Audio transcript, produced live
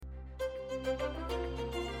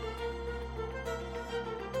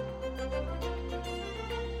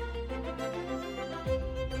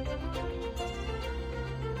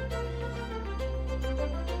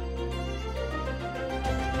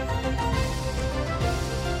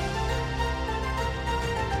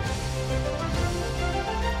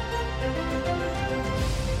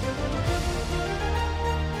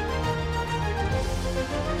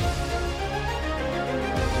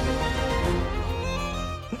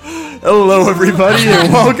Hello, everybody,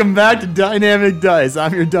 and welcome back to Dynamic Dice.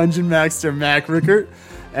 I'm your Dungeon Master, Mac Rickert,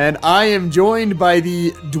 and I am joined by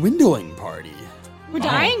the dwindling party. We're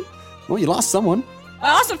dying? Well, you lost someone.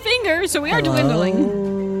 I lost a finger, so we are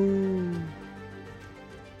dwindling.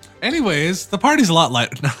 Anyways, the party's a lot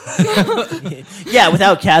lighter. Yeah,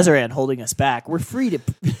 without Kazaran holding us back, we're free to...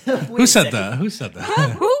 Who said that?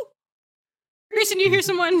 Who? Grayson, do you hear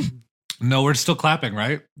someone? No, we're still clapping,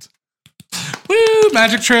 right? Woo!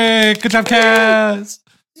 Magic trick! Good job, Kaz!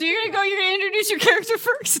 So you're gonna introduce your character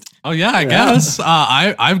first? Oh yeah, I guess.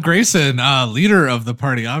 I'm Grayson, leader of the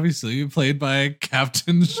party, obviously, played by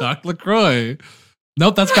Captain Jacques LaCroix.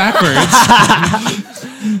 Nope, that's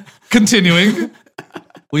backwards. Continuing.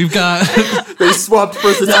 We've got... They swapped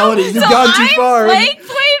personalities. You've gone too far. Playing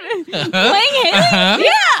him?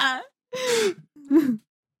 Yeah.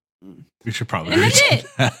 We should probably And that's it.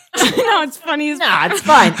 No, it's funny as Nah, it's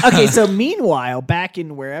fine. Okay, so meanwhile, back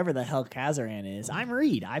in wherever the hell Kazaran is, I'm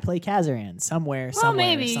Reed. I play Kazaran somewhere. Well,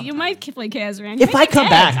 maybe. sometime. You might play Kazaran. If I come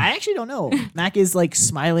back, I actually don't know. Mac is like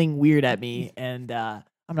smiling weird at me, and I'm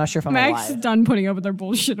not sure if I'm Mac's alive. done putting up with their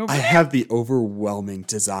bullshit over I there. have the overwhelming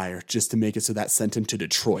desire just to make it so that sent him to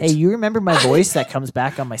Detroit. Hey, you remember my voice that comes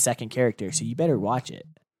back on my second character, so you better watch it.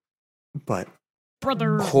 But...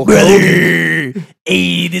 Brother. Brother!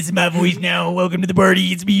 Hey, this is my voice now. Welcome to the party.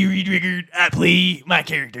 It's me, Reed Rickert. I play my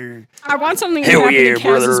character. I want something Hell to happen yeah, to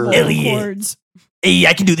Kaz's brother. vocal Hell yeah. cords. Hey,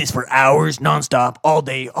 I can do this for hours, nonstop, all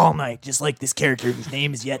day, all night, just like this character whose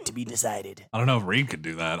name is yet to be decided. I don't know if Reed could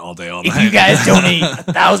do that all day, all If night. you guys donate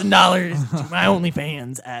 $1,000 to my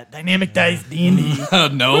OnlyFans at Dynamic Dice D&D,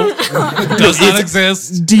 No, does not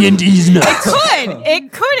exist. D&D's nuts.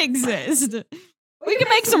 It could exist. We can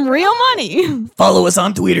make some real money. follow us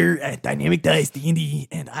on Twitter at Dynamic Dice D&D,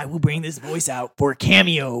 and I will bring this voice out for a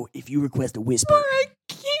cameo if you request a whisper. I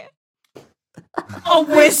can't. A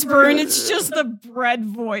whisper, and it's just the bread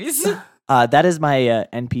voice. That is my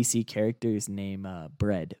NPC character's name,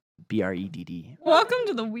 Bread. B-R-E-D-D. Welcome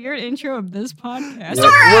to the weird intro of this podcast.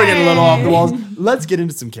 We're getting a little off the walls. Let's get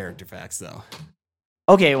into some character facts, though.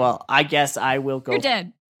 Okay, well, I guess I will go. You're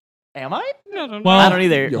dead. Am I? No. Well, I don't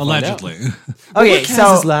either. You'll find allegedly. Okay, What so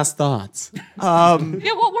Kaz's last thoughts?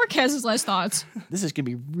 Yeah, what were Kaz's last thoughts? this is gonna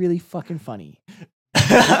be really fucking funny.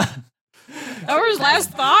 What were his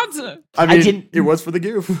last thoughts? I mean, didn't- it was for the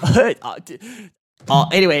goof.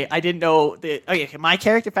 Anyway, I didn't know that. Okay, my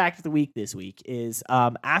character fact of the week this week is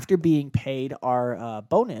after being paid our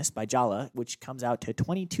bonus by Jala, which comes out to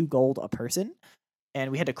 22 gold a person,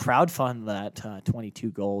 and we had to crowdfund that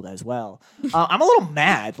 22 gold as well. I'm a little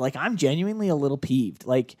mad. Like, I'm genuinely a little peeved.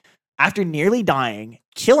 Like, after nearly dying,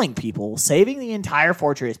 killing people, saving the entire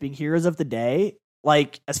fortress, being heroes of the day,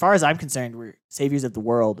 like, as far as I'm concerned, we're saviors of the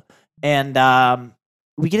world. And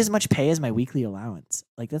we get as much pay as my weekly allowance.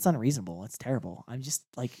 Like, that's unreasonable. It's terrible. I'm just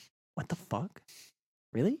like, what the fuck?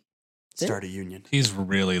 Really? Start a union. He's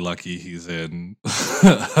really lucky he's in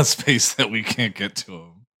a space that we can't get to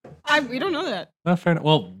him. We don't know that. Not fair enough.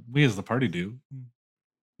 Well, we as the party do.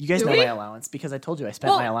 You guys Do know we? my allowance because I told you I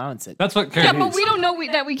spent my allowance at. That's what Yeah, character but we don't know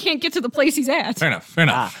that we can't get to the place he's at. Fair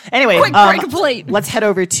enough. Anyway, Quick, break a plate. let's head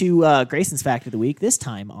over to Grayson's Fact of the Week, this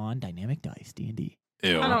time on Dynamic Dice D&D.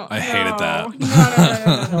 Ew, I I hated that. No.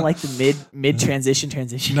 I don't like the mid transition.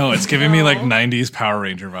 No, it's giving me like No. 90s Power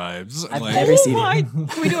Ranger vibes. I've Like, never seen my. it.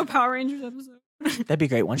 Can we do a Power Rangers episode? That'd be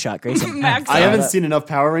great. One shot, Grayson. Max I out. haven't seen enough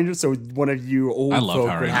Power Rangers, so one of you old I love folk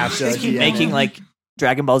Power would have to Rangers. Just keep DM making it. like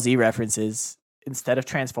Dragon Ball Z references. Instead of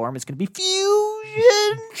transform, it's going to be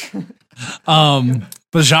fusion.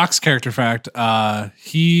 But Jacques' character fact,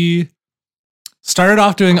 he started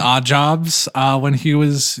off doing odd jobs when he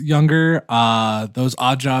was younger. Those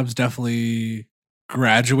odd jobs definitely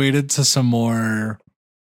graduated to some more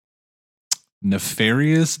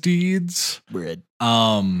nefarious deeds. Bread.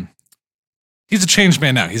 He's a changed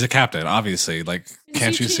man now. He's a captain, obviously. Like, Is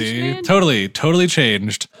can't he you changed see? man? Totally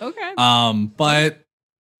changed. Okay. But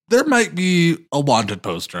there might be a wanted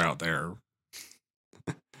poster out there.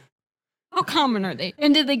 How common are they?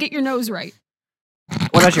 And did they get your nose right?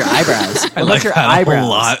 What about your eyebrows? What I about like your that eyebrows? a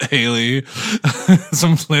lot, Haley.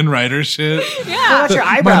 Some Flynn Rider shit. What Yeah. about your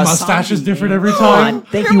My eyebrows? mustache is Sanji? different every Come on. time.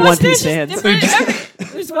 Thank Your you, One mustache Piece is fans.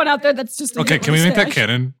 different. There's one out there that's just a Okay, good can we make that mustache.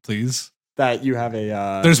 canon, please? That you have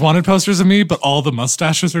a There's wanted posters of me, but all the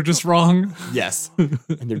mustaches are just wrong. yes, and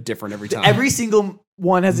they're different every time. Every single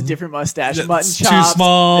one has a different mustache. Yeah, Mutton it's too chops,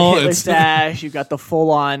 small, the Hitler it's- stash. You've got the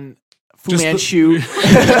full-on Fu Just the- Manchu.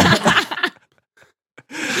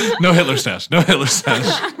 No Hitler stash. No Hitler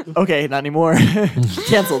stash. Okay, not anymore.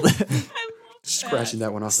 Canceled. Scratching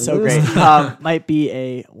that one off. the So list. great. Might be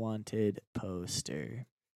a wanted poster.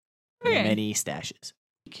 Okay. Many stashes.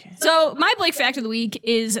 week? So my Blake fact of the week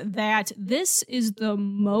is that this is the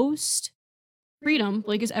most freedom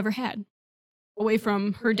Blake has ever had away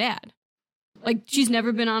from her dad. Like, she's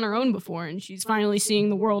never been on her own before, and she's finally seeing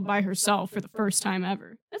the world by herself for the first time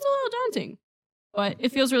ever. That's a little daunting, but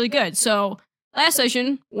it feels really good. So last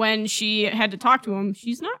session, when she had to talk to him,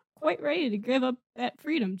 she's not quite ready to give up that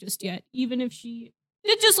freedom just yet, even if she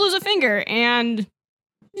did just lose a finger, and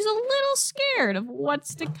she's a little scared of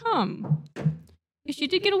what's to come. She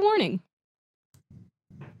did get a warning.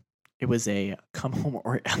 It was a come home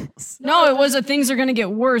or else. No, it was things are going to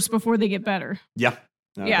get worse before they get better. Yeah.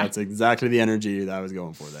 No, Yeah. That's exactly the energy that I was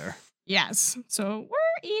going for there. Yes. So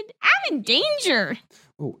I'm in danger.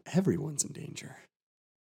 Oh, everyone's in danger.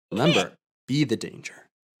 Remember, be the danger.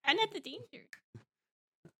 I'm not the danger.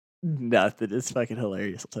 Nothing. It's fucking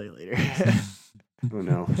hilarious. I'll tell you later. Oh,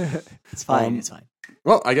 no. It's fine. It's fine.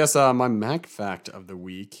 Well, I guess my Mac fact of the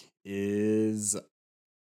week is...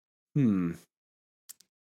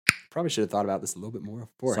 Probably should have thought about this a little bit more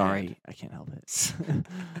beforehand. Sorry, I can't help it.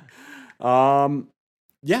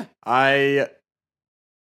 Yeah,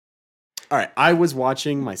 all right, I was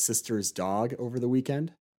watching my sister's dog over the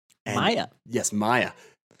weekend. and- Maya. Yes, Maya.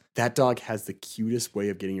 That dog has the cutest way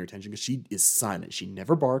of getting your attention because she is silent. She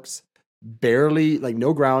never barks, barely, like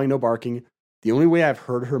no growling, no barking. The only way I've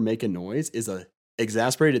heard her make a noise is a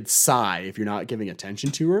exasperated sigh if you're not giving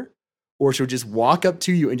attention to her, or she'll just walk up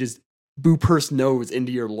to you and just boop her nose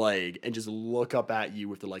into your leg and just look up at you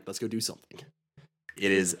with the like, let's go do something.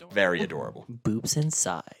 It is very adorable. Boops and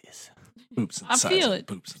size. Boops and I size. feel it.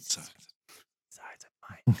 Boops and size. Size of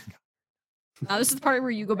mine. Now, this is the part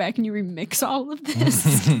where you go back and you remix all of this.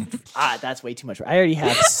 That's way too much. I already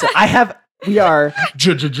have. We are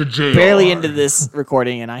barely into this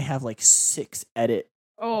recording, and I have like 6 edit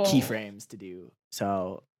keyframes to do.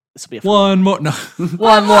 So this will be a fun One more. No.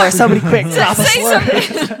 one more. Somebody quick, drop a Say slur.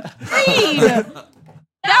 Read.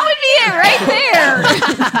 That would be it right there.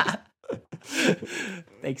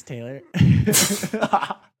 Thanks, Taylor. You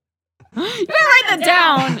better write that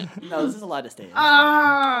down. No, this is allowed to stay in.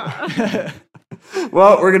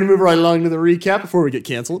 Well, we're going to move right along to the recap before we get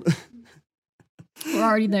canceled. We're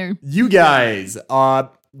already there. You guys,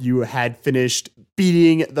 you had finished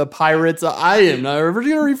beating the pirates. I am not ever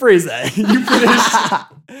going to rephrase that.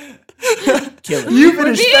 Kill it. You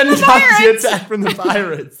finished beating fending the off the pirates. attack from the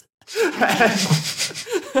pirates.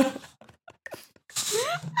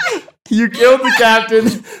 You killed the captain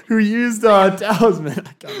who used talisman.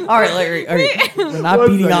 All right, Larry. All right. We're not One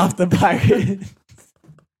beating second. off the pirates.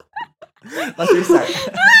 Let's restart.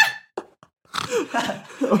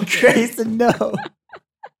 Grayson, no.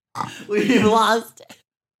 We've lost.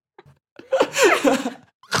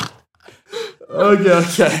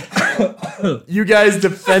 Okay. You guys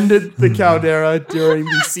defended the caldera during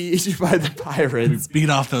the siege by the pirates. Beat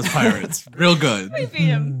off those pirates. Real good. We beat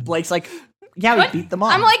him. Blake's like, yeah, What? we beat them all.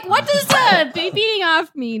 I'm like, what does beating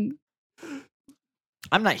off mean?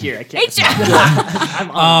 I'm not here. I can't. Hey,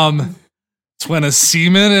 I'm on. It's when a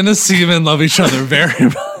seaman and a seaman love each other very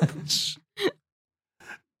much.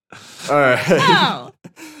 All right. No.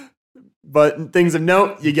 But things of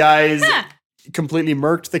note, you guys completely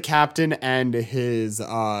murked the captain and his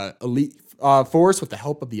elite force with the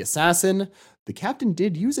help of the assassin. The captain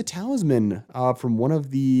did use a talisman from one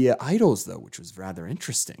of the idols, though, which was rather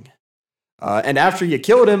interesting. And after you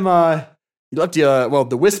killed him, he left you,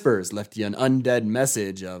 the Whispers left you an undead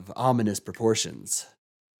message of ominous proportions.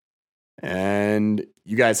 And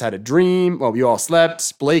you guys had a dream. Well, you all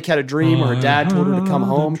slept. Blake had a dream where her dad told her to come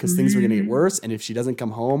home because things were going to get worse. And if she doesn't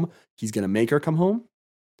come home, he's going to make her come home.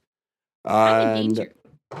 I'm in And danger.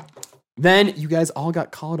 then you guys all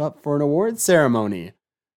got called up for an award ceremony.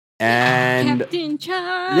 And Captain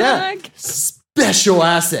Chuck. yeah, special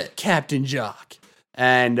asset, Captain Jock.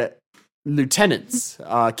 And lieutenants,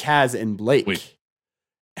 Kaz and Blake. Wait.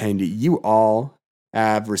 And you all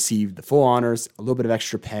have received the full honors, a little bit of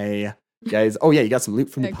extra pay. Guys, you got some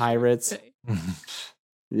loot from the Extra pirates. pay.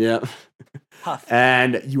 Yeah. Huff.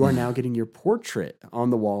 And you are now getting your portrait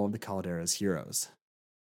on the wall of the Caldera's heroes.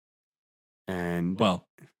 And Well,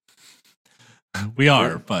 we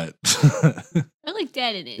are, but I like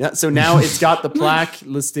that in it. yeah, so now it's got the plaque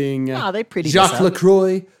listing Oh, they pretty Jacques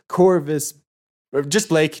Lacroix, Corvus, or just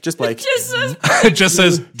Blake. It just says it just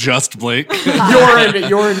says just Blake. You're in it.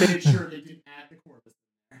 You're in it. Sure, they didn't add the Corvus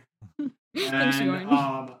in there. Thanks,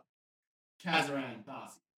 Jordan. Kazaran,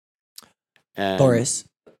 Thas. And Doris.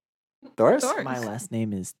 Doris? Doris. My last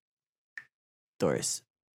name is Doris.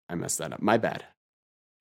 I messed that up. My bad.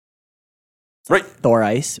 Right.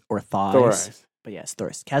 Thorice or Thais. Doris. But yes,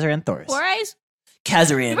 Doris. Kazaran Thoris. 4 eyes.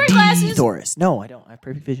 Kazaran You wear D. glasses? Doris. No, I don't. I have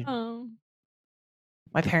perfect vision. Oh.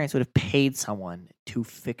 My parents would have paid someone to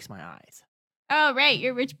fix my eyes. Oh, right.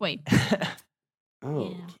 You're a rich boy.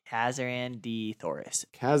 Oh, Yeah. Kazaran D. Thoris.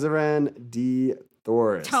 Kazaran D.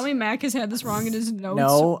 Thoris. Tell me Mac has had this wrong in his notes.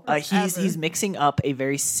 No, forever. he's mixing up a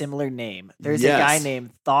very similar name. There's Yes. a guy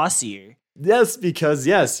named Thawseer. Yes, because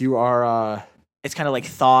you are It's kind of like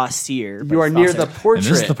Thawseer. you are near the And portrait.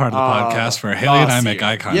 this is the part of the podcast where Haley and I make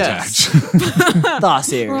eye contact.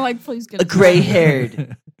 Thawseer. We're like, please get A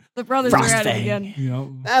gray-haired. The brothers are at it Frostfang. again. Yep.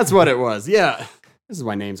 That's what it was. Yeah. This is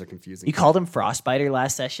why names are confusing. You called him Frostbiter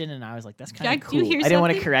last session, and I was like, that's kind Jack, of do you cool. hear I didn't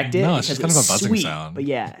want to something? correct it No, it's because just kind of a it's buzzing sweet, sound. But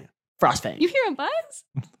yeah, Frostfang. You hear a buzz?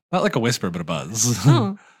 Not like a whisper, but a buzz.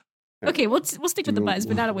 Oh. Okay, we'll stick with the buzz,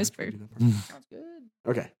 but not a whisper. Sounds good.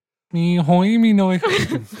 Okay. Me hoy, me noy.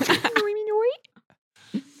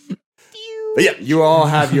 But yeah, you all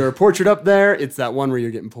have your portrait up there. It's that one where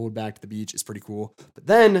you're getting pulled back to the beach. It's pretty cool. But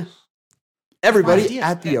then everybody idea.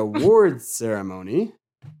 at the awards ceremony,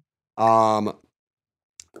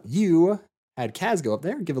 you had Kaz go up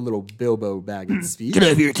there and give a little Bilbo Baggins speech. Can I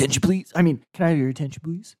have your attention, please? Can I have your attention,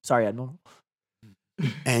 please? Sorry, Admiral.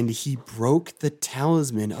 And he broke the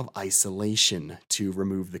talisman of isolation to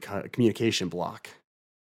remove the communication block.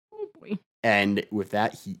 Oh boy. And with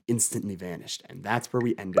that, he instantly vanished. And that's where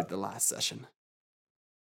we ended the last session.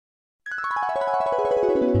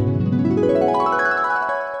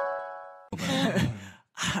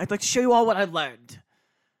 I'd like to show you all what I've learned.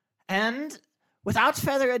 And without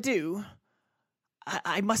further ado,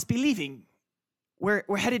 I must be leaving. We're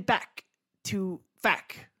headed back to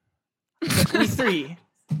FAC. We three.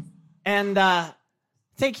 And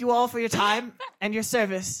thank you all for your time and your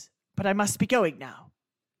service, but I must be going now.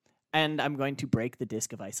 And I'm going to break the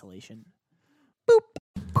disc of isolation.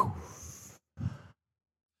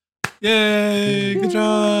 Yay! Good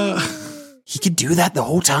job. He could do that the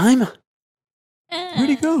whole time? Where'd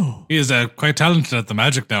he go? He is quite talented at the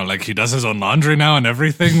magic now. Like, he does his own laundry now and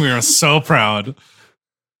everything. We are so proud.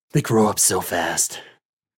 They grow up so fast.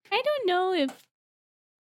 I don't know if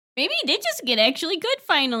maybe he did just get actually good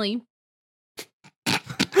finally.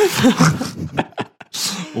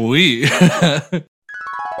 We.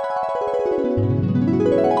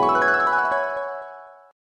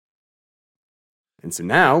 And so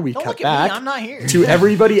now we Don't cut look at me, back I'm not here. to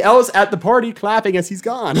everybody else at the party clapping as he's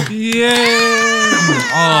gone. Yay! Oh,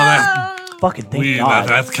 that. Fucking thank God.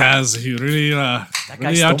 That Kaz, he really, guy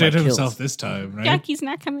really stole my outdid kills. himself this time, right? Jackie's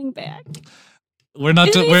not coming back. We're not.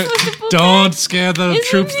 Isn't he We're, supposed to pull don't back? scare the Isn't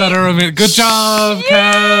troops he? that are. Good job,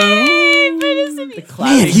 Kaz. Yay, but isn't he-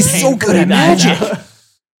 Man, he's so good at magic.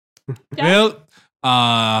 Well,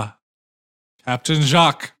 Captain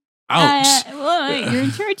Jacques out. Well, you're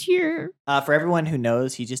in charge here. For everyone who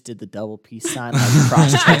knows, he just did the double peace sign like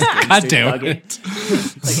cross chest. God damn it!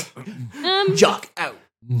 Jock out.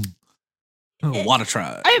 Wanna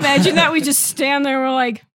try? I imagine that we just stand there and we're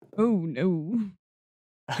like, oh no.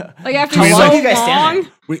 Like after How so long do you guys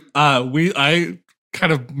stand long. I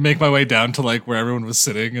kind of make my way down to like where everyone was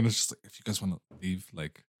sitting, and it's just like, if you guys want to leave,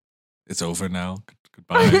 like it's over now.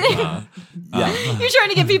 Goodbye. You're trying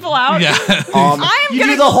to get people out? Yeah. I'm You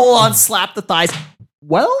gonna do the whole on slap the thighs.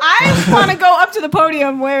 Well, I want to go up to the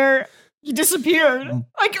podium where he disappeared.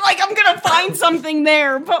 Like I'm gonna find something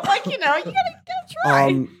there, but like you gotta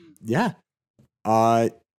try. Yeah.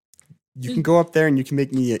 You can go up there and you can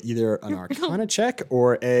make me either an Arcana check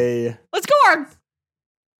or a. Let's go, Arg.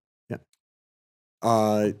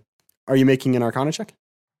 Are you making an Arcana check?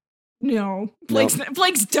 No, Blake's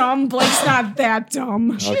dumb. Blake's not that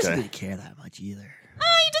dumb. she doesn't Okay. really care that much either.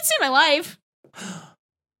 You did save my life.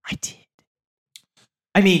 I did.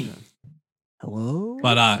 I mean, hello?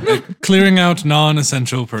 But clearing out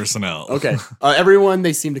non-essential personnel. Okay. Everyone,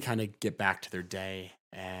 they seem to kind of get back to their day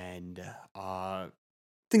and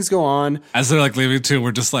things go on. As they're like leaving too,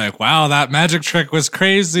 we're just like, wow, that magic trick was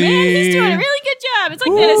crazy. Man, he's doing a really good job. It's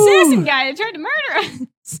like that assassin guy that tried to murder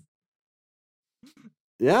us.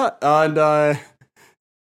 Yeah. And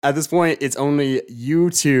at this point, it's only you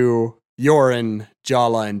two, Yorin,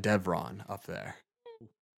 Jala, and Devron up there.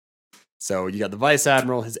 So you got the Vice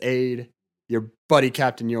Admiral, his aide, your buddy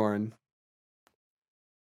Captain Yorin.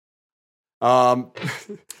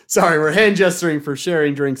 Sorry, we're hand gesturing for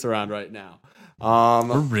sharing drinks around right now.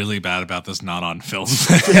 We're really bad about this not on film.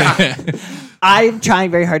 Yeah. I'm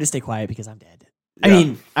trying very hard to stay quiet because I'm dead. I Yeah.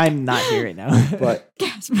 mean, I'm not here right now. But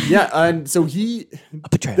Gasp. yeah, and so a the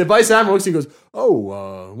betrayal. Vice Admiral looks and goes,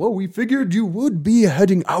 well, we figured you would be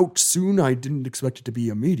heading out soon. I didn't expect it to be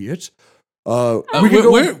immediate.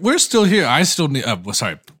 We're still here. I still need.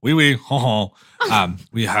 Sorry, ho ho.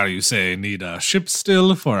 We how do you say need a ship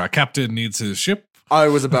still for our captain needs his ship. I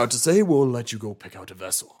was about to say, we'll let you go pick out a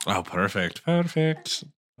vessel. Oh, perfect. Perfect.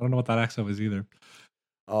 I don't know what that accent was either.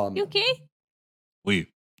 You okay? We.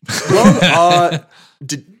 Well,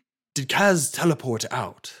 did Kaz teleport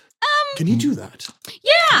out? Can he do that?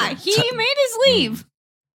 Yeah, he made his leave.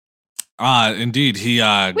 Indeed. He We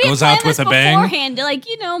goes had out planned with this a bang. beforehand to, like,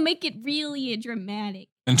 make it really dramatic.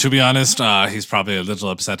 And to be honest, he's probably a little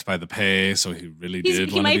upset by the pay, so he really did He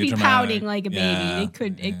want to might be be dramatic. pouting like a baby. Yeah,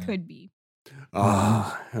 It could be.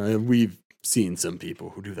 We've seen some people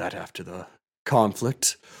who do that after the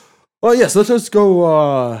conflict. Well, yes, let us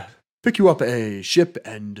go pick you up a ship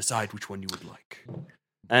and decide which one you would like.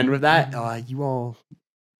 And with that, you all,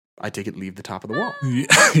 I take it, leave the top of the wall.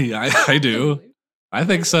 Yeah, I do. I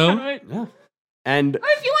think so. Yeah. And Or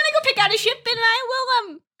if you want to go pick out a ship, then I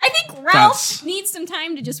will. I think Ralph That's- needs some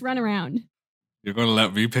time to just run around. You're going to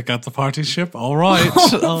let me pick out the party ship? All right.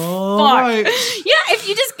 All Fuck. right. Yeah, if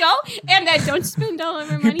you just go and don't spend all of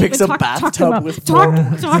our money. picks but a talk them bathtub up. with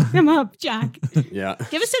talk them up, Jack. yeah.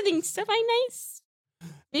 Give us something semi-nice.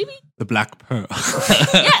 Maybe? The Black Pearl.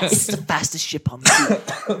 It's Yes. the fastest ship on the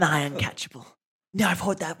sea. Nigh uncatchable. No, I've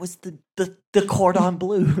heard that was the cordon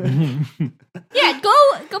bleu. Yeah,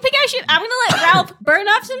 go pick out a ship. I'm going to let Ralph burn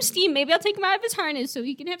off some steam. Maybe I'll take him out of his harness so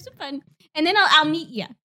he can have some fun. And then I'll meet you.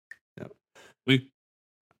 We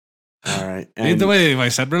All right. lead the way, my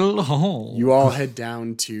Sedrill. Oh. You all head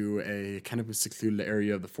down to a kind of a secluded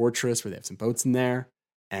area of the fortress where they have some boats in there.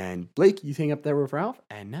 And Blake, you hang up there with Ralph.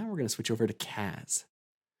 And now we're going to switch over to Kaz.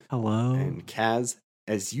 Hello. And Kaz,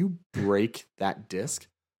 as you break that disc,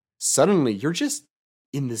 suddenly you're just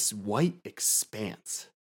in this white expanse.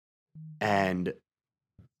 And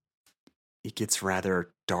it gets rather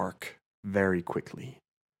dark very quickly.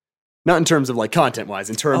 Not in terms of like content wise,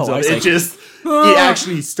 in terms of it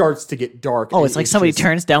actually starts to get dark. Oh, and it's like somebody just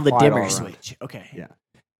turns down the quiet all dimmer around. switch. Okay. Yeah.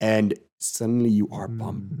 And suddenly you are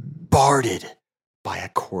bombarded by a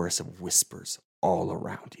chorus of whispers all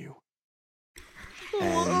around you.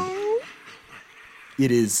 And it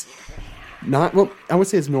is not, well, I would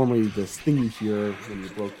say it's normally this thing you hear when you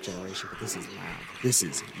broke generation, but this is loud. This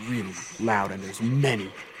is really loud, and there's many,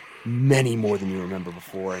 many more than you remember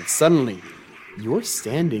before. And suddenly, you're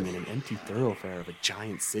standing in an empty thoroughfare of a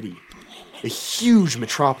giant city, a huge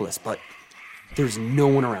metropolis, but there's no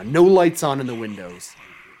one around, no lights on in the windows,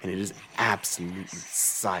 and it is absolutely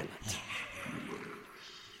silent.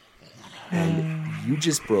 And you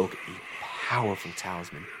just broke a powerful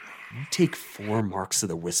talisman. You take 4 marks of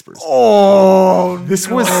the whispers. Oh, This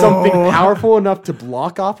was something powerful enough to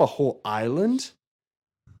block off a whole island,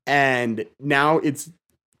 and now it's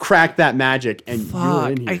cracked that magic, and you're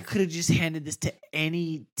in here. I could have just handed this to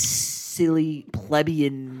any silly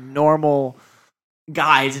plebeian normal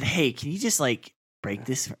guy and said, hey, can you just like break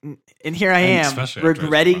this? And here I And am especially after his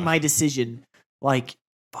regretting death. my decision. Like,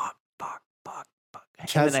 fuck. And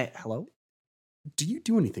Kaz- then hello? Do you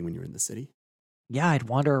do anything when you're in the city? Yeah, I'd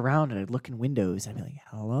wander around and I'd look in windows and I'd be like,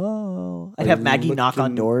 hello. I'd Are have you Maggie knock on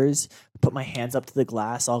looking- doors, put my hands up to the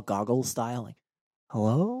glass, all goggle style, like,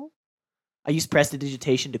 hello? I use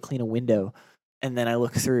prestidigitation to clean a window, and then I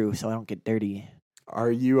look through so I don't get dirty.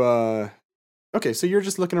 Are you, okay, so you're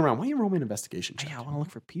just looking around. Why don't you roll me an investigation check? Yeah, I want to look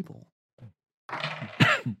for people.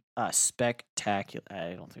 Spectacular.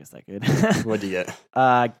 I don't think it's that good. What'd you get?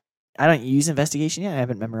 I don't use investigation yet. I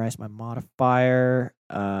haven't memorized my modifier.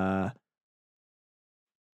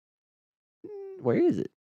 Where is it?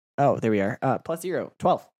 Oh, there we are. +0,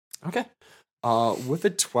 12. Okay. With a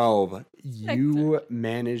 12, you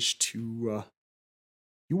manage to,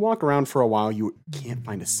 you walk around for a while, you can't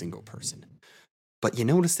find a single person. But you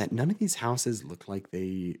notice that none of these houses look like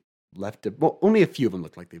they left, well, only a few of them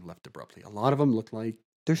look like they've left abruptly. A lot of them look like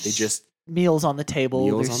There's they just, meals on the table.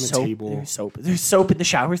 Meals There's on the soap. table. There's soap in the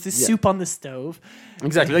showers. There's Yeah. soup on the stove.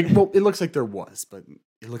 exactly, like, well, it looks like there was, but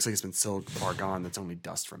it looks like it's been so far gone that's only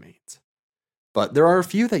dust remains. But there are a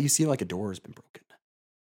few that you see like a door has been broken.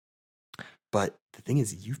 But the thing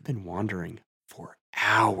is, you've been wandering for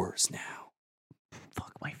hours now.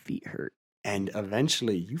 Fuck, my feet hurt. And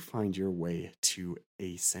eventually you find your way to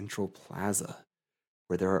a central plaza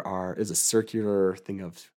where there is a circular thing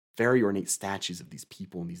of very ornate statues of these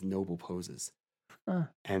people in these noble poses. Huh.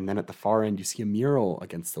 And then at the far end, you see a mural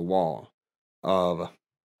against the wall of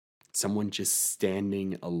someone just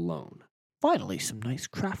standing alone. Finally, some nice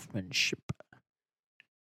craftsmanship.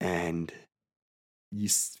 And you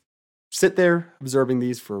sit there observing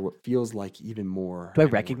these for what feels like even more. Do I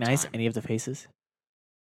and more recognize time. any of the faces?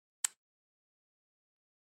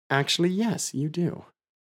 Actually, yes, you do.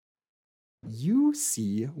 You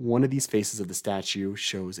see one of these faces of the statue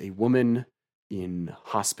shows a woman in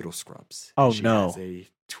hospital scrubs. Oh, She no. has a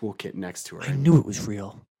toolkit next to her. I knew it was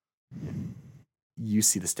real. You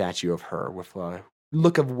see the statue of her with a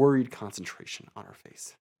look of worried concentration on her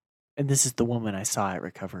face. And this is the woman I saw at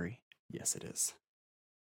recovery. Yes, it is.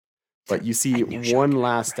 But you see one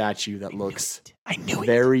last statue that looks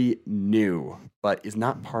very new, but is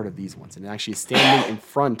not part of these ones. And it actually is standing in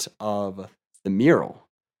front of the mural.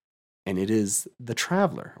 And it is the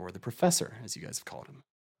Traveler, or the Professor, as you guys have called him.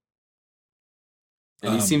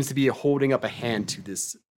 And he seems to be holding up a hand to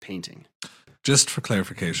this painting. Just for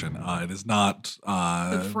clarification, it is not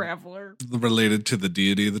The Traveler. related to the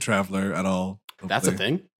deity of the Traveler at all. That's a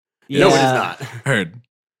thing? Yeah. No, it is not. Heard.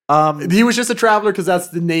 He was just a traveler because that's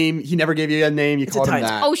the name. He never gave you a name. You called him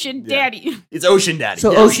that. Ocean Daddy. It's Ocean Daddy.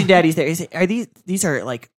 So yes. Ocean Daddy's there. Are these are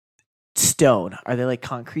like stone? Are they like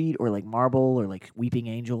concrete or like marble or like weeping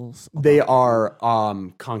angels? They are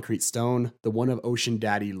concrete stone. The one of Ocean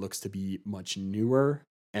Daddy looks to be much newer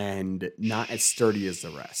and not as sturdy as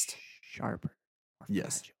the rest. Sharper.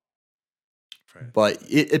 Yes. Right. But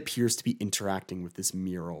it appears to be interacting with this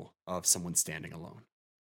mural of someone standing alone.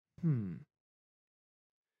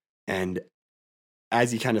 And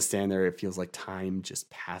as you kind of stand there, it feels like time just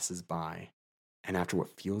passes by. And after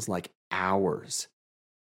what feels like hours,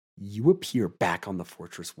 you appear back on the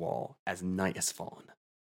fortress wall as night has fallen.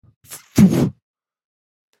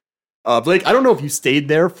 Blake, I don't know if you stayed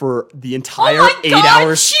there for the entire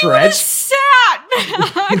 8-hour stretch. Sat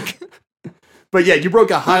back. But yeah, you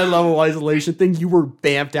broke a high-level isolation thing. You were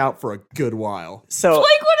bamped out for a good while. So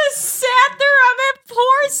Blake would have sat there on that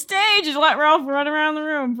poor stage and let Ralph run around the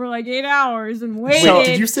room for like 8 hours and waited. Wait,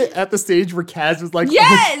 did you sit at the stage where Kaz was like...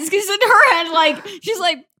 Yes, because in her head, like, she's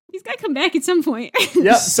like, he's got to come back at some point.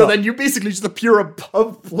 Yeah, so then you basically just appear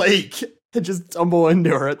above Blake and just tumble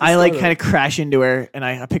into her. I like kind of crash into her and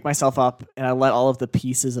I pick myself up and I let all of the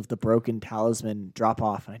pieces of the broken talisman drop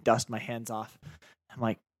off and I dust my hands off. I'm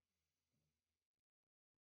like,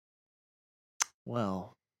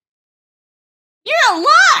 well, You're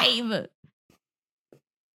alive!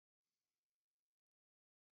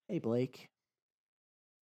 hey Blake,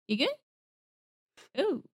 You good?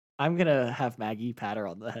 Ooh. I'm gonna have Maggie pat her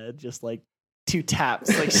on the head, just like 2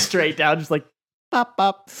 taps, like straight down, just like pop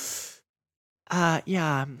pop.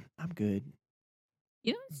 Yeah, I'm good.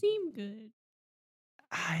 You don't seem good.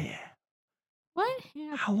 What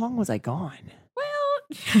happened? How long was I gone? Well,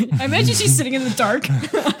 I imagine she's sitting in the dark.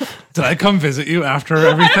 Did I come visit you after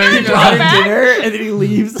everything? Come back. Dinner and then he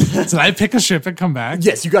leaves. Did I pick a ship and come back?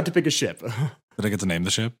 Yes, you got to pick a ship. Did I get to name the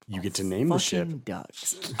ship? You get to name the ship. Fucking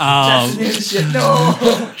ducks.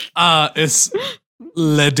 No. It's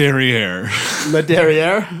Le Derrière. Le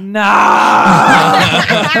Derrière. Nah.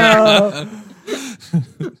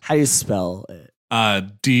 How do you spell it?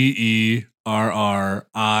 DERRI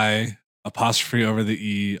apostrophe over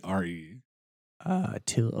the ERE.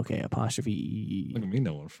 Okay, apostrophe E. Look at me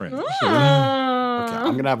knowing French. Okay,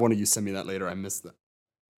 I'm going to have one of you send me that later. I missed that.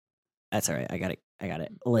 That's all right. I got it.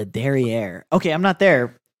 Le Derrière. Okay, I'm not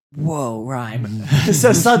there. Whoa, rhyme.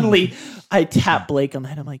 So suddenly I tap Blake on the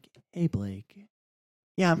head. I'm like, hey, Blake.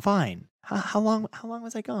 Yeah, I'm fine. How long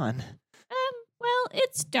was I gone? Well,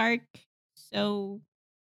 it's dark, so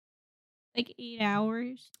like 8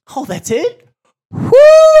 hours. Oh, that's it?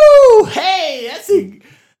 Woo! Hey,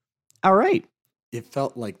 all right. It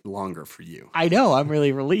felt like longer for you. I know. I'm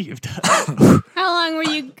really relieved. How long were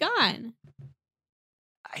you gone?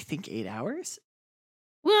 I think 8 hours.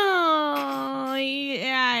 Well,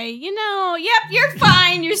 yeah, yep, you're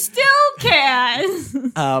fine. You're still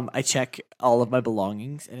Kaz. I check all of my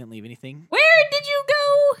belongings. I didn't leave anything. Where did you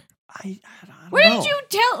go? I don't Where know. did you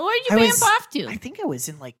I vamp was- off to? I think I was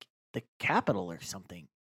in like the capital or something.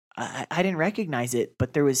 I didn't recognize it,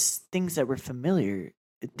 but there was things that were familiar.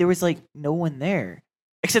 There was like no one there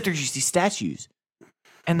except there's just these statues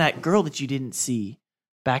and that girl that you didn't see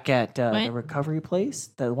back at the What? recovery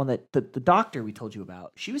place. The one that the doctor we told you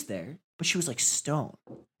about. She was there, but she was like stone.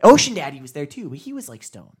 Ocean Daddy was there too, but he was like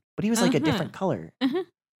stone, but he was like a Uh-huh. different color. Did you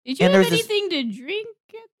And have there's this- anything to drink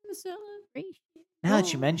at the celebration? Now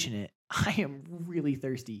that you Oh. mention it, I am really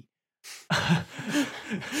thirsty.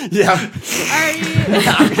 Yeah. Are you?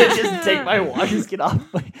 I'm gonna just take my water skin off.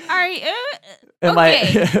 Are you? And my-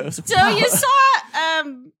 Okay. So you saw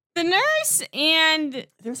the nurse and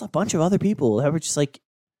There's a bunch of other people that were just like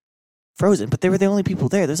frozen, but they were the only people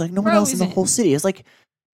there. There's like no one else in the Frozen. whole city. It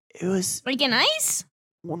was like in ice.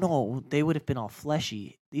 well, no, they would have been all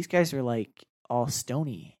fleshy. These guys were like all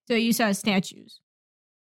stony. So you saw statues.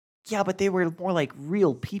 Yeah, but they were more like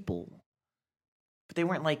real people. But they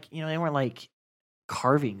weren't like they weren't like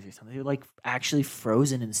carvings or something. They were like actually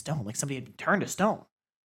frozen in stone, like somebody had turned to stone.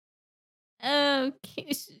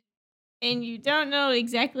 Okay. and you don't know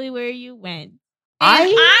exactly where you went. I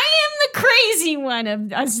And I am the crazy one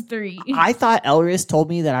of us three. I thought Elris told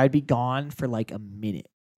me that I'd be gone for like a minute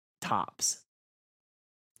tops.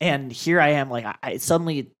 And here I am, like it's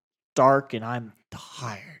suddenly dark and I'm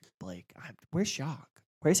tired. Like, where's Jacques?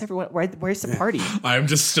 Where's everyone? Where's the party? I'm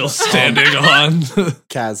just still standing on.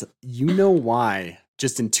 Kaz, you know why,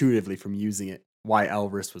 just intuitively from using it, why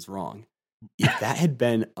Elris was wrong. If that had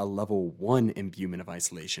been a level 1 imbuement of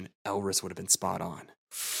isolation, Elris would have been spot on.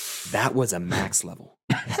 That was a max level.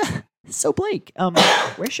 So Blake,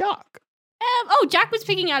 where's Jacques? Jack was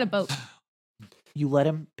picking out a boat. You let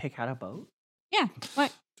him pick out a boat? Yeah.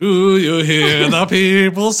 What? Do you hear the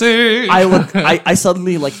people sing? I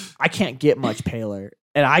suddenly like I can't get much paler,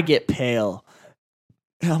 and I get pale,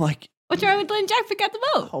 and I'm like, What's wrong with letting Jack pick out the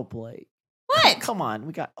boat? oh Blake, What? come on,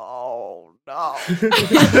 we got. Oh no!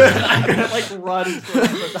 I'm gonna like run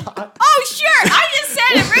towards the dock. Oh, sure. I just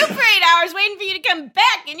sat in a room for 8 hours waiting for you to come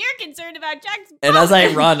back, and you're concerned about Jack's boat. And as I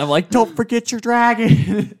run, I'm like, don't forget your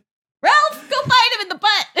dragon. Ralph, go fight him in the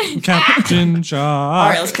butt. Captain Jacques. All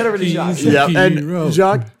right, let's cut over to Jacques. He's a Yeah, hero. and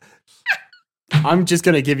Jacques, I'm just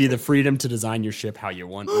going to give you the freedom to design your ship how you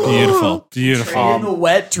want. Beautiful, beautiful. Trading the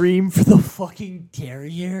wet dream for the fucking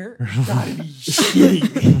Derrière? Gotta be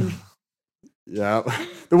shitting me. Yeah.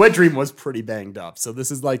 The wet dream was pretty banged up. So this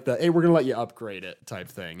is like the, hey, we're going to let you upgrade it type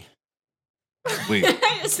thing. Wait,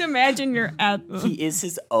 I just imagine you're at the... He is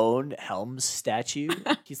his own Helms statue.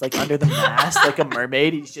 He's like under the mast, like a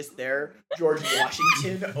mermaid. He's just there, George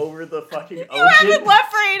Washington over the fucking You haven't ocean.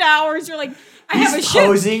 left for 8 hours. You're like, I have a He's ship.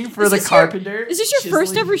 posing for Is the this your- carpenter. Is this your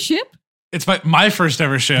first chiseling. ever ship? it's my first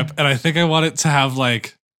ever ship, and I think I want it to have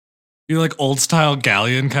like, like old style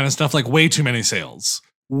galleon kind of stuff, like way too many sails.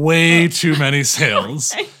 Way too many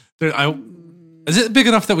sails. Okay. Is it big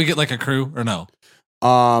enough that we get like a crew or no?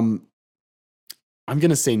 I'm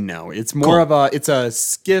going to say no. It's more of it's a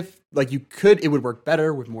skiff. Like it would work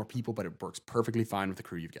better with more people, but it works perfectly fine with the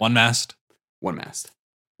crew you've got. One mast? One mast.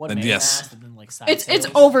 One Then main yes. mast and then, like, side It's sails.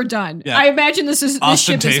 overdone. Yeah. I imagine this ship is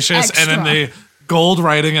Ostentatious, and then extra. the gold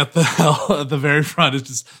writing at the very front is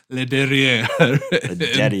just Le Derrière.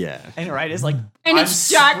 Derrière. And right, it's like And I'm it's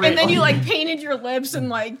Jack, and then you sprint- like painted your lips and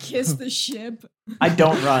like kissed the ship. I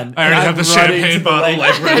don't run. I already And have the I'm running champagne to bottle, lake.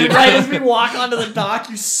 like, ready And to right go. as we walk onto the dock,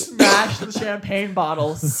 you smash the champagne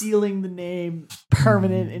bottle, sealing the name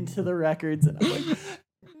permanent into the records. And I'm like,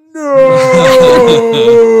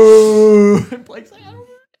 no. And Blake's like, I don't know.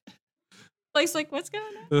 Blake's like, what's going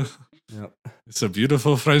on? Yep. It's a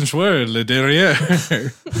beautiful French word, Le Derrière.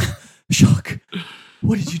 Jacques,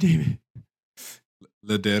 what did you name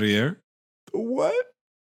Le Derrière? it? What?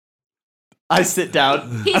 I sit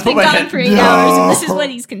down. He's I put been my gone head- for 8 hours, and this is what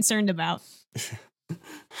he's concerned about.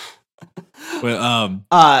 Well,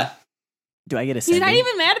 Do I get a He's sending? not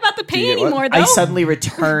even mad about the you pay get what? anymore, though. I suddenly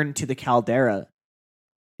return to the caldera.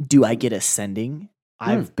 Do I get a sending?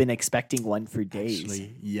 I've been expecting one for days.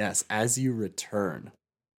 Actually, yes. As you return,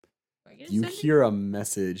 Do I get a you sending? hear a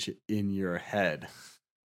message in your head.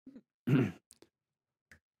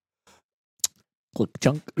 Click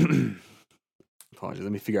chunk. Apologies.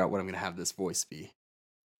 Let me figure out what I'm going to have this voice be.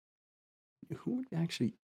 Who would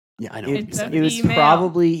actually? Yeah, I know. It's You a said It it. was female.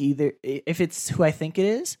 probably either if it's who I think it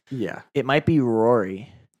is, Yeah, it might be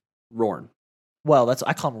Rory. Rorn. Well, that's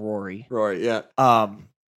I call him Rory. Rory. Yeah.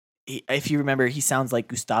 If you remember, he sounds like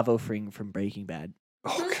Gustavo Fring from Breaking Bad.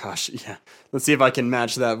 Oh gosh. Yeah. Let's see if I can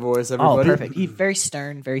match that voice. Everybody. Oh, perfect. He's very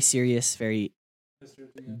stern, very serious, very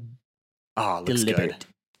Oh, looks deliberate.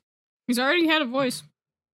 He's already had a voice.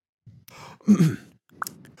 good.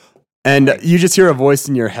 And you just hear a voice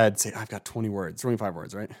in your head say, "I've got 20 words, 25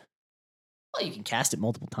 words, right?" Well, you can cast it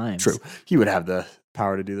multiple times. True. He would have the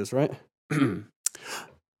power to do this, right? You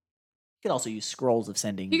could also use scrolls of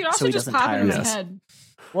sending. You could so also he just doesn't pop it tire in us. his Yes. head.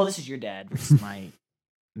 Well, this is your dad versus my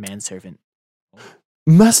manservant.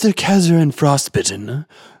 Master Kazarin Frostbitten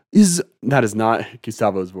that is not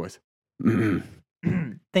Gustavo's voice.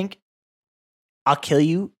 Think I'll kill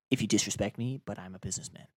you if you disrespect me, but I'm a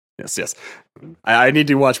businessman. Yes. I need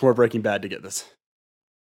to watch more Breaking Bad to get this.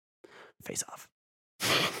 Face off.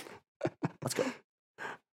 Let's go.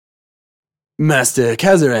 Master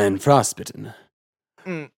Kazarin Frostbitten.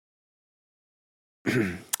 Mm.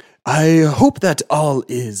 I hope that all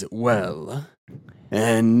is well,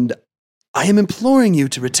 and I am imploring you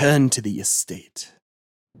to return to the estate.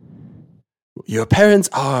 Your parents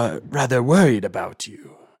are rather worried about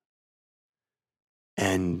you.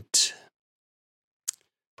 And,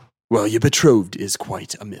 well, your betrothed is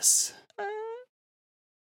quite amiss.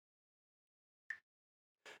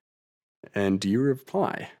 And do you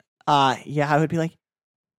reply? Yeah, I would be like,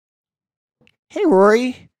 hey,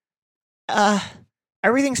 Rory,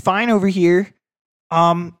 everything's fine over here.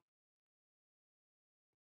 I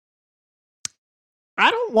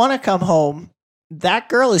don't want to come home. That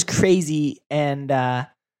girl is crazy, and I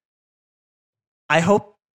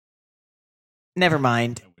hope. Never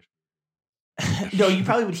mind. No, you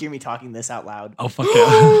probably would hear me talking this out loud. Oh, fuck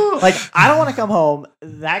yeah. Like, I don't want to come home.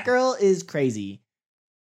 That girl is crazy.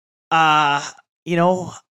 You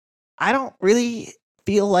know, I don't really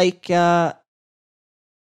feel like I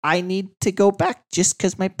need to go back just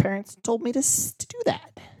because my parents told me to do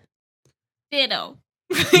that. Ditto.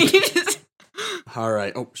 All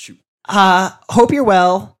right. Oh, shoot. Hope you're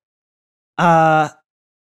well. I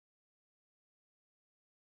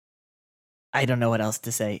don't know what else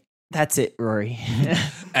to say. That's it, Rory.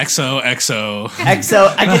 XO. XO.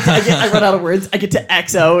 I run out of words. I get to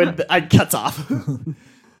XO and I cuts off.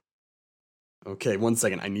 Okay, 1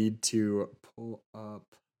 second. I need to pull up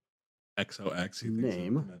XOX.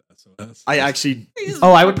 Name. SOS. I actually.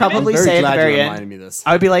 Oh, I would I'm probably very say at the glad very you end. reminded me of this.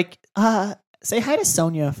 I would be like, say hi to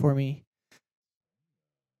Sonia for me.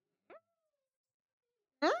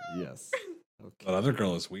 Yes. Okay. That other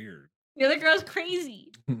girl is weird. The other girl's crazy.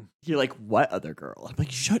 You're like, what other girl? I'm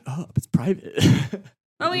like, shut up. It's private.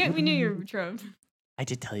 Oh, yeah, we knew you were betrothed. I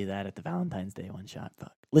did tell you that at the Valentine's Day one shot.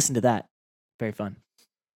 Fuck. Listen to that. Very fun.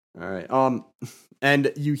 All right.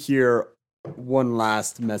 And you hear one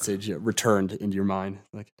last message returned into your mind.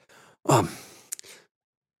 Like,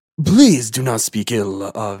 please do not speak ill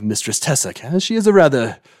of Mistress Tessa, Cass. She is a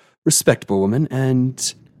rather respectable woman,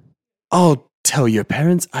 and I'll tell your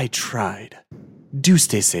parents I tried. Do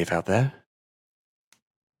stay safe out there.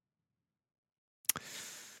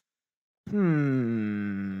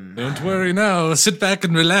 Don't worry now. Sit back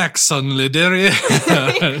and relax on Le Derrière.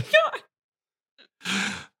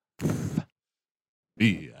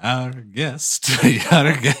 Be our guest. Be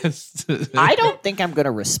our guest. I don't think I'm going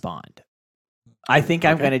to respond. I think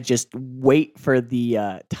I'm going to just wait for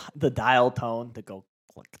the dial tone to go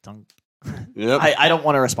click. Tongue. Yep. I don't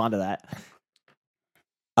want to respond to that.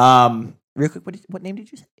 Real quick, what name did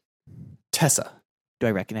you say? Tessa. Do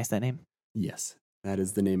I recognize that name? Yes. That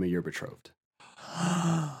is the name of your betrothed.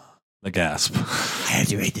 The gasp. I have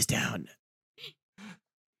to write this down.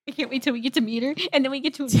 I can't wait till we get to meet her, and then we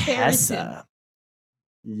get to embarrass him. Tessa.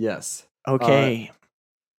 Yes. Okay.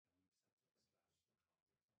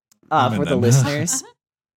 For the listeners,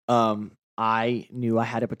 I knew I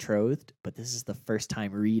had a betrothed, but this is the first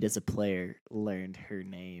time Reed as a player learned her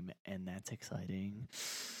name, and that's exciting.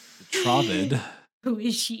 Betrothed. Who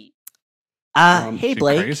is she? Hey She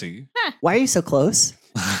Blake, Crazy. why are you so close?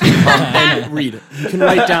 And Reed, you can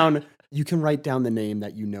write down the name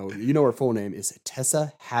that you know. You know her full name is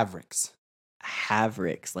Tessa Havricks.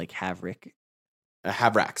 Havricks, like Havrick.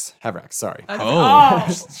 Havrax, sorry. Oh.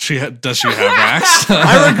 Does she have racks?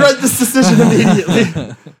 I regret this decision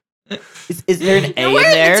immediately. Is there an A in Where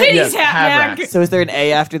there? are the titties Yes, at, Havrax. Mac? So is there an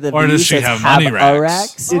A after the Or V? does she Says have money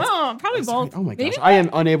racks? Havrax? Oh, probably both. Oh my gosh, Maybe I am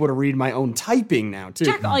unable to read my own typing now, too.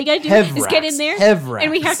 Jack, all you gotta do is get in there, Havrax.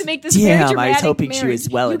 and we have to make this Damn, very I was dramatic hoping she marriage. was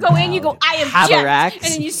well You go in, you go, endowed. I am Havrax? Jack, and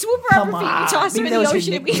then you swoop her off her Come feet and on. toss her Maybe in that the was her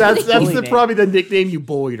ocean. And we nickname. That's Holy name. probably the nickname you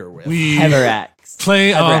bullied her with. We Havrax.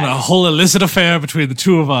 play on a Havrax. whole illicit affair between the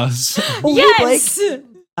two of us. Oh, hey, yes! Blake.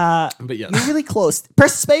 But yes. You're really close.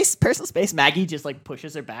 Personal space. Maggie just like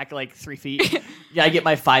pushes her back like 3 feet. Yeah, I get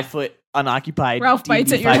my 5 foot unoccupied. Ralph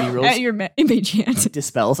bites at D&D 5-year-olds. your mage hand.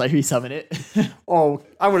 Dispels. I resummon it. Oh,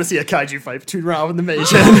 I want to see a kaiju fight between Ralph and the Mage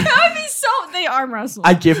Hand. That would be so. They arm wrestle.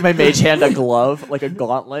 I give my mage hand a glove, like a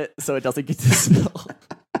gauntlet, so it doesn't get dispelled.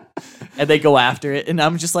 And they go after it, and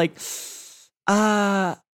I'm just like,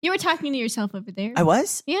 You were talking to yourself over there. I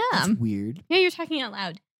was? Yeah. That's weird. Yeah, you're talking out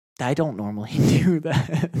loud. I don't normally do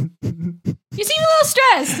that. You seem a little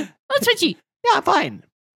stressed. A little twitchy. Yeah, I'm fine.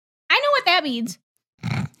 I know what that means.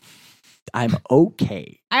 I'm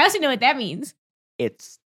okay. I also know what that means.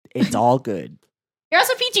 It's all good. You're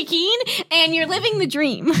also peachy keen, and you're living the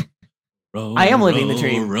dream. Row, I am living the row,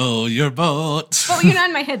 dream. Row your boat. But you're not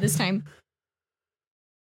in my head this time.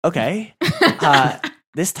 Okay.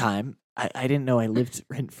 This time, I didn't know I lived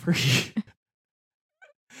rent free.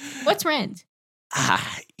 What's rent?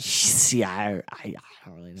 See, I don't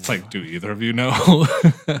really know. It's like, do either of you know?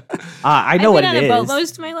 I know what I've it been on a boat is,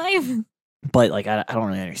 most of my life. but like I don't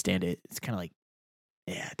really understand it. It's kind of like,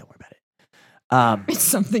 yeah, don't worry about it. It's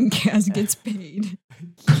something Kaz gets paid.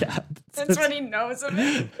 Yeah, That's what he knows of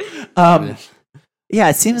it. Yeah,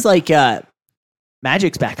 it seems like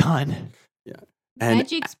magic's back on. And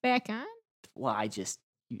Magic's back on? Well, as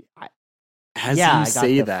yeah, you I got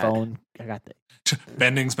say the that, phone. I got the.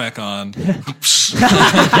 Bending's back on.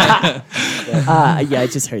 Yeah, I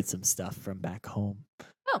just heard some stuff from back home.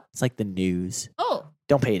 It's like the news. Oh,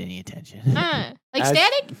 Don't pay it any attention. like As-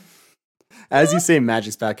 static? As you say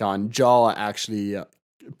magic's back on, Jala actually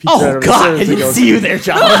peeks Oh out of her God! stairs I and didn't goes, see you there,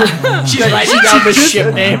 John. She's writing down the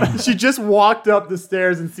ship name. She just walked up the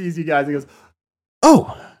stairs and sees you guys and goes,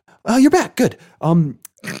 "Oh, you're back. Good.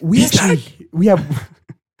 We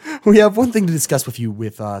have one thing to discuss with you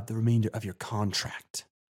with the remainder of your contract.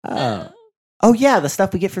 Oh yeah, the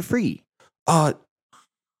stuff we get for free.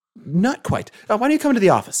 Not quite. Why don't you come to the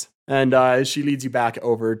office?" And she leads you back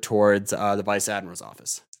over towards the Vice Admiral's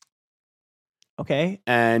office. Okay.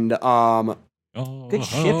 And Good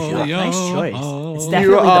ship shot. Nice choice. It's You,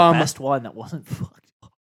 definitely the best one that wasn't fucked.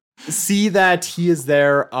 see that he is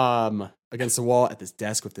there against the wall at this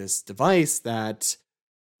desk with this device that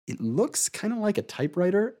it looks kind of like a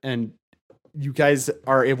typewriter, and you guys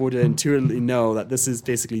are able to intuitively know that this is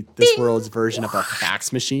basically this world's version of a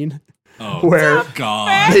fax machine. Oh, Where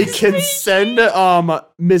God. they can send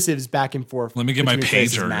missives back and forth. Let me get my between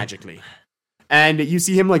places pager. magically. And you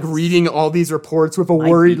see him like reading all these reports with a My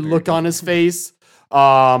worried pager. look on his face.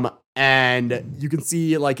 And you can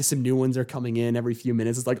see like some new ones are coming in every few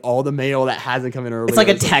minutes. It's like all the mail that hasn't come in earlier. It's like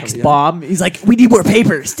a is, text coming in. bomb. He's like, we need more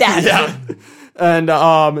paper. Stat. Yeah. And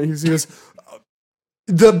he goes,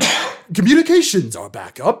 the communications are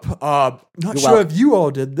back up. Not You're sure welcome. if you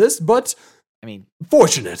all did this, but I mean,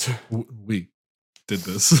 fortunate. We did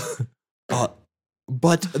this.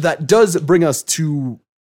 But that does bring us to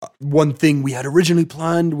one thing we had originally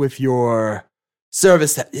planned with your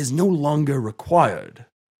service that is no longer required.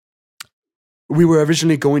 We were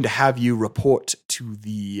originally going to have you report to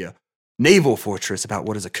the naval fortress about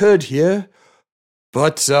what has occurred here,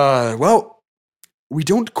 but, well, we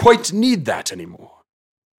don't quite need that anymore.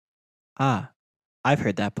 I've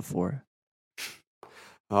heard that before.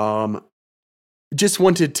 Just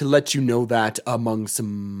wanted to let you know that among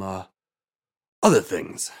some other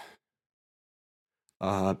things.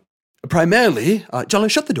 Primarily, Jolly,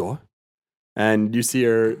 shut the door. And you see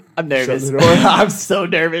her. I'm nervous. shut the door. I'm so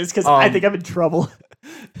nervous because I think I'm in trouble.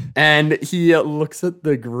 And he looks at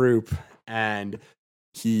the group and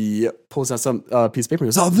he pulls out some piece of paper and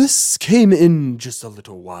goes, "Oh, this came in just a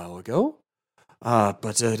little while ago.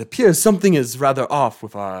 But it appears something is rather off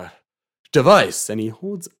with our device." And he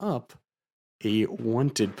holds up a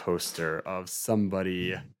wanted poster of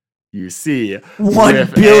somebody you see 1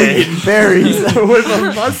 with billion a- berries. with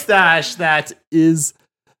a mustache that is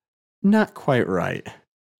not quite right.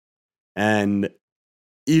 And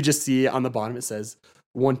you just see on the bottom it says,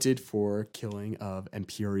 "Wanted for killing of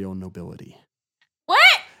imperial nobility." What?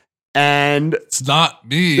 And It's not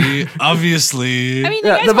me, obviously. I mean,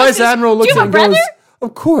 yeah, guy's the Vice supposed to- Admiral Do looks you at have it a and brother? goes,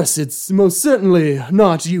 "Of course, it's most certainly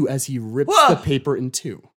not you," as he rips Whoa. the paper in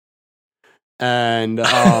two. And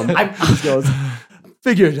he goes,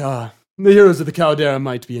 "Figured the heroes of the Caldera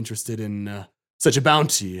might be interested in such a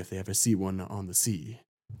bounty if they ever see one on the sea."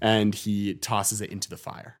 And he tosses it into the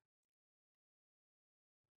fire.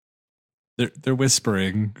 They're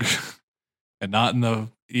whispering, and not in the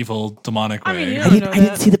evil demonic I way. mean, I don't didn't, know I didn't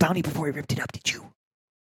that. see the bounty before he ripped it up. Did you?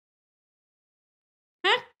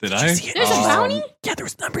 Did Did I? you see it? There's a bounty? Yeah, there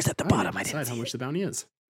was numbers at the bottom. I didn't Decide see how much it. the bounty is.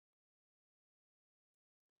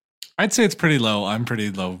 I'd say it's pretty low. I'm pretty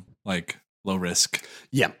low, like low risk.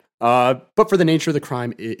 Yeah. But for the nature of the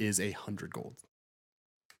crime, it is 100 gold.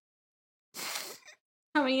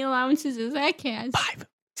 How many allowances is that, Kaz? 5.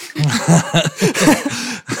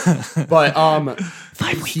 But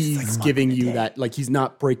 5 weeks. he's Like a month giving and a you day. that, like, he's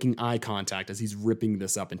not breaking eye contact as he's ripping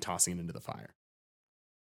this up and tossing it into the fire.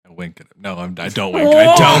 I wink at him. No, I don't wink.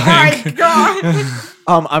 I don't my wink.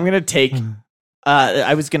 God. I'm gonna take.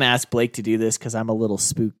 I was gonna ask Blake to do this because I'm a little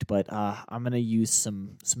spooked, but I'm gonna use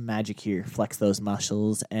some magic here, flex those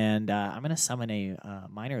muscles, and I'm gonna summon a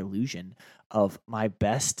minor illusion of my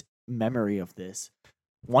best memory of this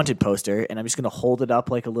wanted poster, and I'm just gonna hold it up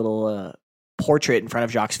like a little portrait in front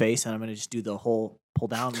of Jacques' face, and I'm gonna just do the whole pull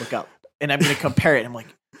down, look up, and I'm gonna compare it. I'm like,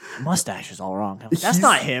 mustache is all wrong. I'm like, that's He's-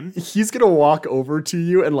 not him. He's going to walk over to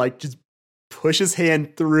you and, like, just push his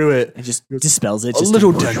hand through it. And just dispels it. A Just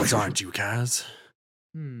little dense, aren't you, Kaz?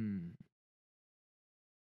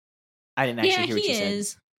 I didn't actually Yeah, hear what he you said.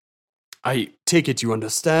 is. I take it you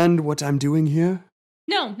understand what I'm doing here?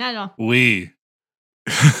 No, not at all. We.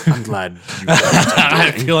 I'm glad you know what I'm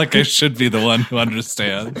I doing. feel like I should be the one who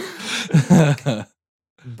understands.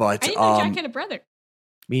 But I didn't know Jack had a brother.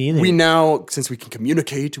 Me neither. we now, since we can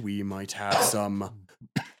communicate, we might have some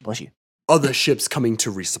Bless you. other ships coming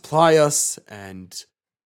to resupply us, and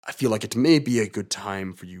I feel like it may be a good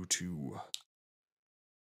time for you to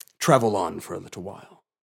travel on for a little while.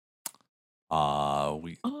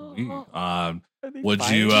 Would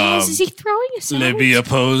fine. you Yes, is he throwing us out? be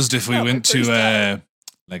opposed if we No, went first to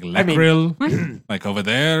like I mean- Leckril, like over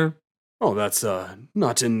there? Oh, that's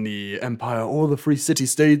not in the Empire or the Free City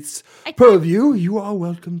States I- purview. You are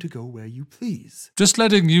welcome to go where you please. Just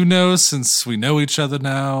letting you know, since we know each other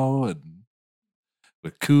now and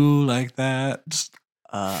we're cool like that.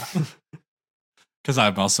 Because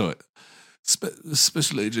I'm also a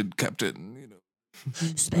special agent captain, you know.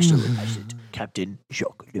 Special Agent Captain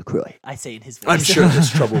Jacques Lecroix. I say in his voice. I'm sure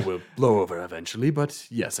this trouble will blow over eventually, but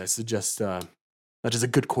yes, I suggest that is a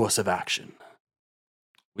good course of action.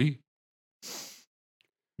 We.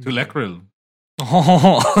 To Leckril.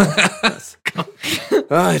 Yes.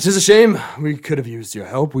 It is a shame. We could have used your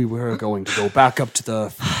help. We were going to go back up to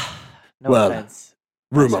the No Well, offense.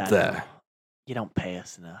 room Miss up there. Admiral. You don't pay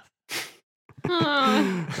us enough.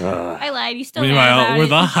 I lied. He's still mad Meanwhile, about we're it.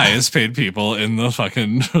 the highest paid people in the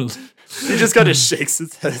fucking. He just kind of shakes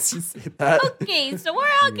his head as you say that. Okay, so we're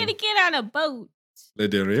all gonna get on a boat.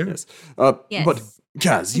 Derrière. Yes. Yes. But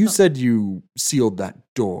Kaz, you said you sealed that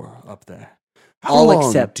door up there. How I'll long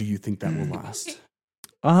accept. do you think that will last?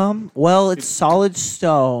 Well, it's solid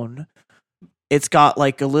stone. It's got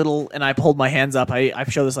like a little, and I pulled my hands up. I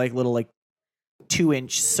show this like little like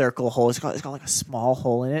 2-inch circle hole. It's got like a small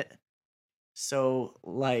hole in it. So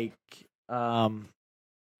like, I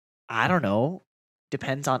don't know.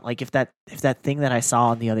 Depends on like if that thing that I saw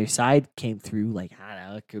on the other side came through. Like I don't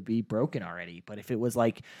know, it could be broken already. But if it was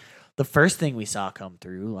like the first thing we saw come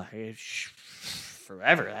through, like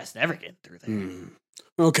forever, that's never getting through there. Hmm.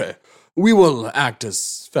 Okay. We will act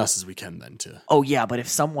as fast as we can then to Oh yeah, but if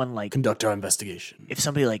someone like conduct our investigation. if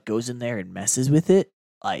somebody like goes in there and messes with it,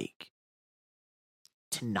 like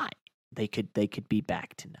tonight, they could be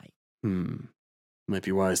back tonight. Might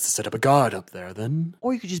be wise to set up a guard up there then.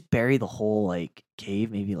 Or you could just bury the whole like cave,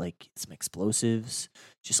 maybe like some explosives,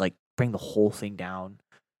 just like bring the whole thing down.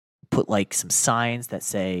 Put like some signs that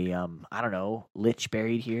say I don't know, Lich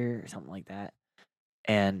buried here or something like that.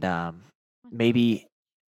 And maybe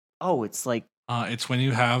it's like It's when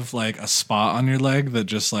you have like a spot on your leg that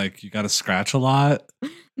just like you got to scratch a lot.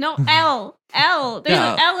 No, L. There's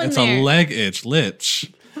an L in it's there. a leg itch,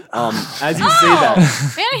 lich. As you say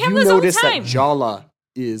that, Man, I have you this all the notice that time. Jala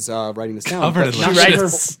is writing this down. Covered but in not lich. in her-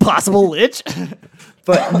 possible Lich.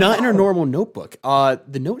 but not in her normal notebook.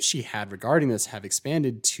 The notes she had regarding this have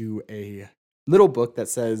expanded to a little book that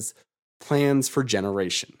says plans for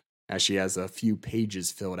generation, as she has a few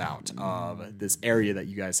pages filled out of this area that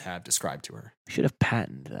you guys have described to her. Should have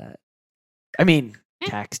patented that. I mean,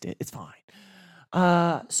 taxed it. It's fine.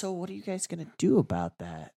 So what are you guys gonna do about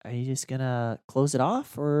that? Are you just gonna close it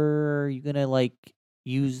off, or are you gonna like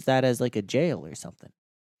use that as like a jail or something?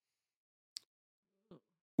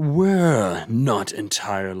 We're not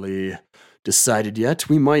entirely decided yet.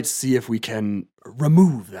 We might see if we can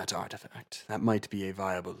remove that artifact. That might be a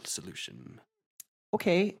viable solution.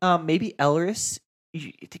 Okay, maybe Elris,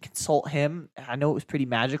 to consult him. I know it was pretty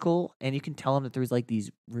magical, and you can tell him that there was like these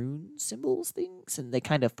rune symbols things, and they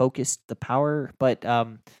kind of focused the power. But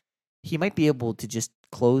he might be able to just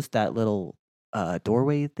close that little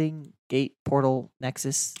doorway thing, gate, portal,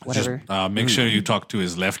 nexus, whatever. Just, make sure you talk to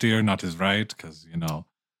his left ear, not his right, because you know.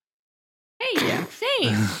 Hey,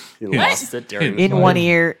 say. He What? lost it during In one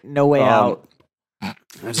ear, no way out. That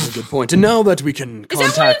is a good point. And now that we can Is that what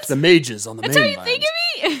contact it's- the mages on the That's how you mainland, think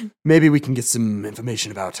of me? maybe we can get some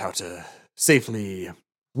information about how to safely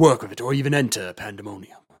work with it or even enter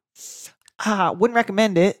Pandemonium. Wouldn't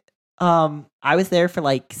recommend it. I was there for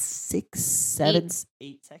like 8 seconds.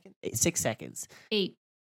 6 seconds. 8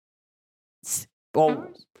 Oh,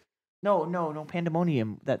 hours? no,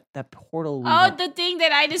 Pandemonium. That portal. we Oh, went- the thing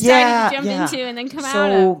that I decided Yeah, to jump yeah. into and then come out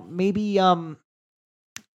so of. maybe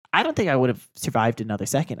I don't think I would have survived another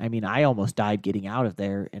second. I mean, I almost died getting out of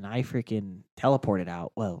there, and I freaking teleported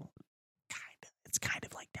out. Well, it's kind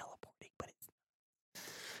of like teleporting, but it's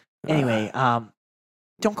anyway.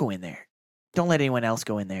 Don't go in there. Don't let anyone else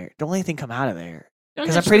go in there. Don't let anything come out of there, Don't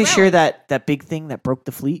because I'm touch the pretty sure relic. that big thing that broke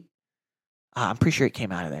the fleet. I'm pretty sure it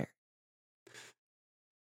came out of there.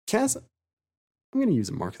 Kaz, I'm going to use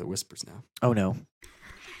a Mark that whispers now. Oh no.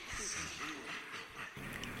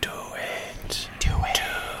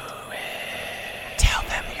 Tell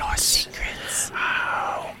them your secrets.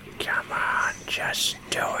 Oh, come on, just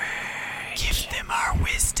do it. Give them our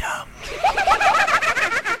wisdom.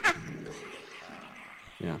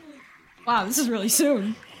 Yeah. Wow, this is really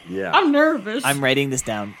soon. Yeah. I'm nervous. I'm writing this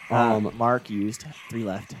down. Mark used 3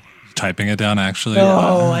 left. Typing it down, actually.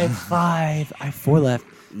 Oh, I have 5. I have 4 left.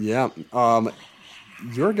 Yeah.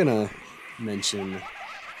 You're going to mention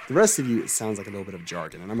The rest of you, it sounds like a little bit of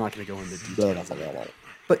jargon, and I'm not going to go into details of it.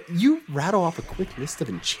 But you rattle off a quick list of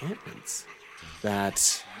enchantments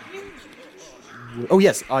that... Oh,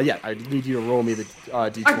 yes. Yeah, I need you to roll me the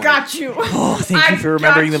D20. I got you. Oh, thank you for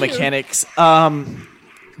remembering the mechanics.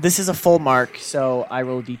 This is a full mark, so I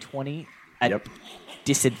roll D20 at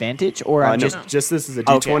disadvantage, or I'm just this is a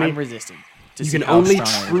D20. Okay, I'm resisting. You can only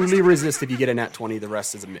truly resist if you get a nat 20. The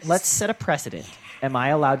rest is a miss. Let's set a precedent. Am I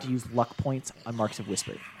allowed to use luck points on Marks of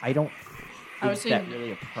Whisper? I don't think that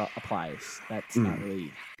really applies. That's not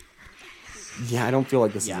really... Yeah, I don't feel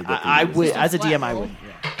like this is a good thing. I would, as a DM, I wouldn't.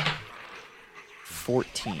 Yeah.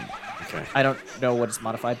 14. Okay. I don't know what it's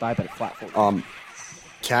modified by, but it's flat 14.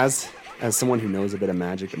 Kaz, as someone who knows a bit of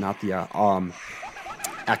magic, but not the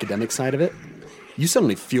academic side of it, you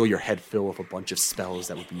suddenly feel your head fill with a bunch of spells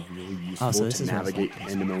that would be really useful to navigate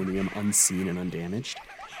Pandemonium unseen and undamaged.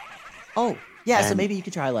 Oh, yeah, so maybe you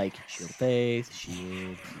could try, like, Shield of Faith,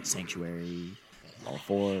 Shield, Sanctuary, All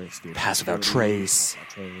Four, Spirit Pass Without Trace,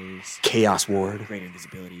 Trace, Chaos Ward, Great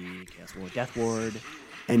Invisibility, Chaos Ward, Death Ward.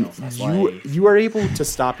 And you are able to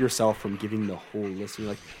stop yourself from giving the whole list. You're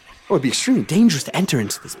like, oh, it'd be extremely dangerous to enter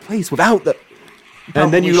into this place without the...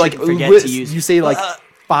 And then you, like, you say, like,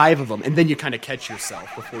 5 of them, and then you kind of catch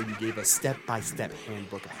yourself before you gave a step-by-step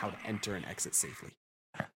handbook of how to enter and exit safely.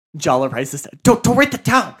 Jala writes this down. Don't write that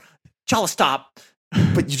down! Jala, stop!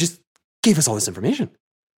 But you just gave us all this information.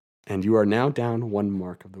 And you are now down 1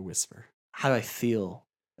 mark of the Whisper. How do I feel?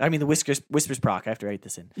 I mean, the Whispers proc. I have to write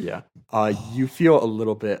this in. Yeah. You feel a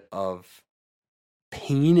little bit of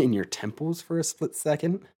pain in your temples for a split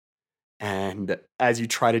second. And as you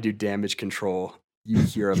try to do damage control, you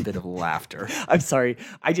hear a bit of laughter. I'm sorry.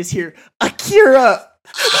 I just hear, Akira!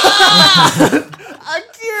 Akira!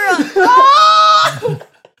 Ah!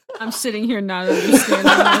 I'm sitting here not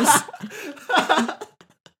understanding this.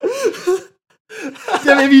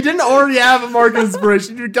 Damn, if you didn't already have a mark of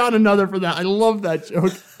inspiration, you got another for that. I love that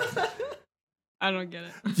joke. I don't get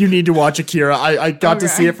it. You need to watch Akira. I got to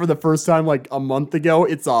see it for the first time like a month ago.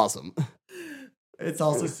 It's awesome. It's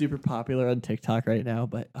also super popular on TikTok right now,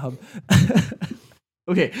 but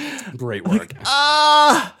okay. Great work.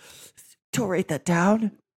 Don't write that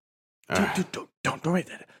down. Don't write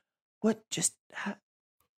that. What just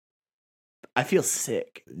I feel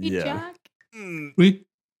sick. Hey, Yeah. Jack. We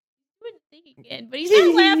Wouldn't think again, but he's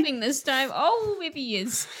not laughing this time. Oh, maybe he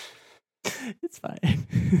is. It's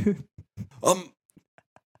fine.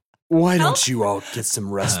 Why don't you all get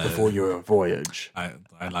some rest before your voyage? I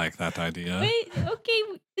like that idea. Wait, okay.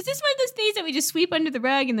 Is this one of those days that we just sweep under the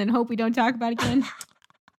rug and then hope we don't talk about it again?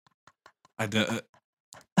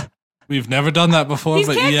 We've never done that before, He's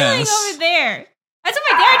but cackling yes. over there. That's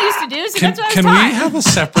what my dad used to do, so that's what I was Can taught. we have a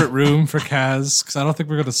separate room for Kaz? Because I don't think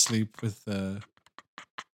we're going to sleep with...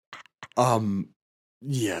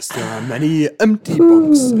 Yes, there are many empty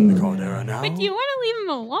bunks in the Caldera now. But do you want to leave him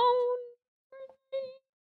alone?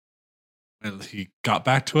 Well, he got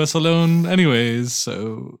back to us alone anyways,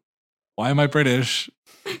 so why am I British?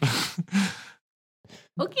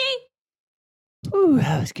 Okay. Ooh,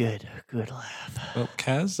 that was good. Good laugh. Well,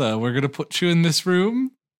 Kaz, we're going to put you in this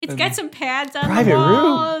room. It's got some pads on Private the room.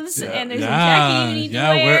 walls, and there's a jacket you need to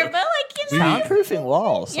wear, but like, you know. Soundproofing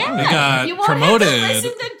walls. Yeah, We got you won't promoted. have to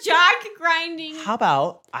listen to Jock grinding. How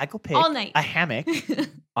about I go pick All night. a hammock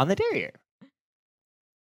on the Derrière?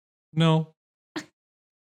 No.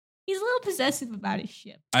 He's a little possessive about his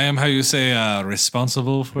ship. I am how you say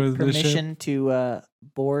responsible for the ship. Permission to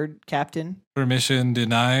board, Captain? Permission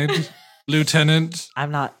denied, Lieutenant. I'm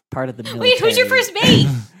not part of the military. Wait, who's your first mate?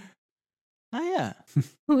 Oh, yeah.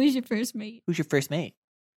 Who is your first mate? Who's your first mate?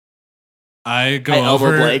 I go elbow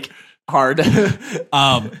over Blake hard.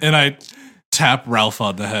 and I tap Ralph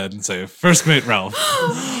on the head and say, "First mate, Ralph."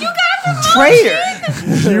 You got Traitor!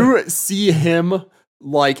 You see him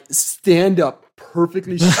like stand up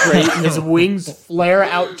perfectly straight, his wings flare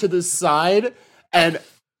out to the side, and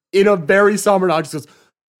in a very somber nod, just goes,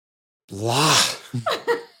 blah.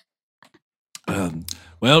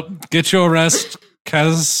 Well, get your rest,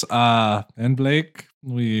 Kaz and Blake.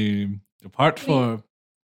 We depart for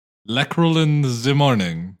Leckrel in the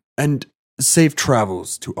morning. And safe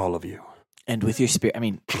travels to all of you. And with your spirit, I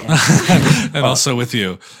mean... Yeah. And also with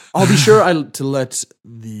you. I'll be sure to let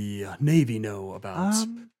the Navy know about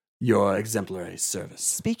your exemplary service.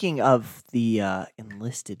 Speaking of the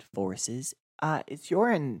enlisted forces, is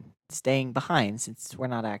Yorin staying behind since we're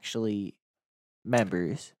not actually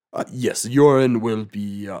members? Yes, Yorin will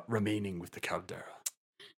be remaining with the Caldera.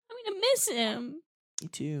 I'm gonna miss him. Me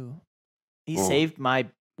too. He saved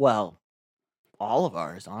all of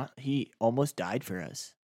ours. He almost died for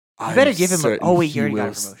us. You better give him a... certain Oh, wait, he you already got a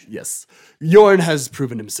will promotion. Yes. Yorn has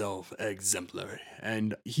proven himself exemplary,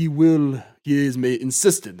 and he is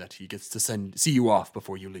insisted that he gets to see you off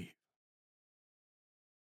before you leave.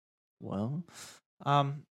 Well,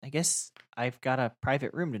 I guess I've got a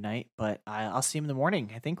private room tonight, but I'll see him in the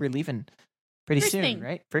morning. I think we're leaving pretty First soon, thing.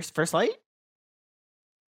 right? First light?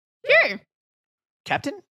 Sure.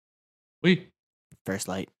 Captain? We. First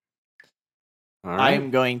light. All right. I'm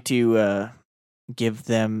going to give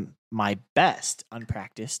them my best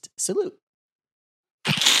unpracticed salute.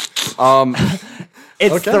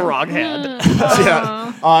 It's The wrong hand.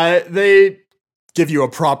 Yeah. They give you a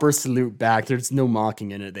proper salute back. There's no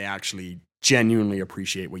mocking in it. They actually genuinely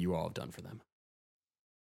appreciate what you all have done for them.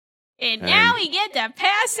 And now we get to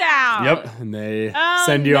pass out. Yep. And they Oh,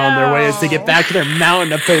 send you on their ways to get no. back to their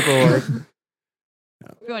mountain of paperwork.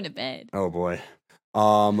 We're going to bed. Oh boy.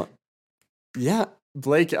 Yeah,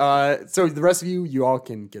 Blake, so the rest of you all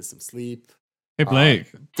can get some sleep. Hey,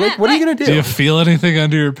 Blake. Blake, what are you gonna do? Do you feel anything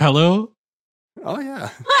under your pillow? Oh yeah.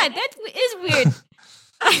 What? That is weird.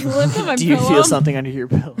 I lift up my Do you pillow. feel something under your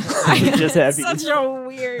pillow? I Just happy. Such a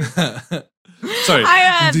weird. Sorry.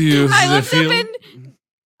 I do you lift feel? up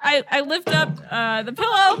I lift up the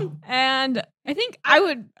pillow, and I think I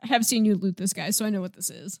would have seen you loot this guy, so I know what this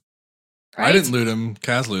is. I Right? didn't loot him.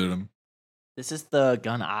 Kaz looted him. This is the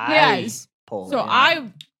gun I Yes. pulled. So yeah.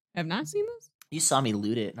 I have not seen this. You saw me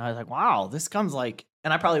loot it, and I was like, wow, this gun's like...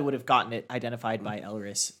 And I probably would have gotten it identified by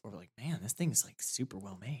Elris. Or like, man, this thing is like super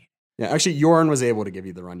well made. Yeah, actually, Yorn was able to give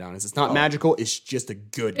you the rundown. It's not magical. It's just a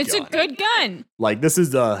good It's gun. a good gun. Like, this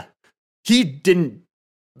is he didn't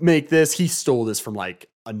make this. He stole this from, like,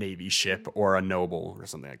 a Navy ship or a noble or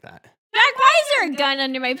something like that. Jack, why is there a gun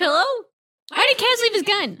under my pillow? Why did Kaz leave his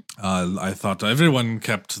gun? I thought everyone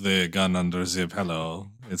kept the gun under the pillow.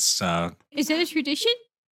 It's Is that a tradition?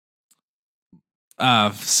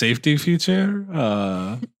 safety feature.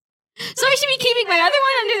 So I should be keeping my other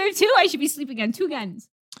one under there too? I should be sleeping on two guns.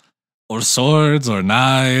 Or swords or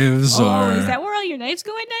knives or Is that where all your knives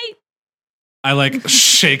go at night? I like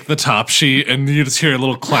shake the top sheet and you just hear a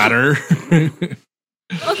little clatter.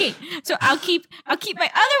 Okay, so I'll keep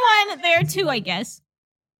my other one there too, I guess.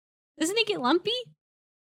 Doesn't it get lumpy?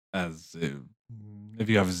 As if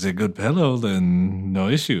you have a good pillow, then no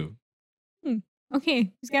issue.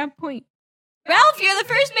 Okay, he's got a point. Ralph, you're the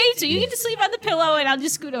first mate, so you get to sleep on the pillow, and I'll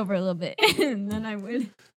just scoot over a little bit, and then I would.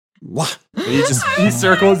 What? He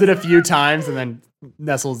circles it a few times and then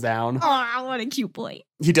nestles down. Oh, what a cute boy!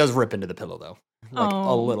 He does rip into the pillow though, like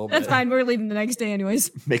a little bit. That's fine. We're leaving the next day,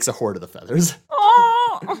 anyways. Makes a hoard of the feathers.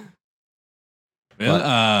 Oh,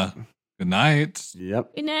 Well, good night.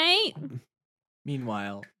 Yep. good night.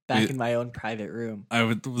 Meanwhile, back in my own private room.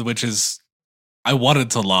 I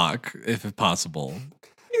wanted to lock if possible.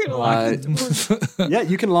 You're gonna lock the door. Yeah,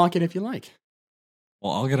 you can lock it if you like.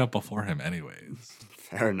 Well, I'll get up before him anyways.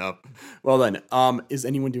 Fair enough. Well then, is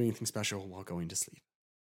anyone doing anything special while going to sleep?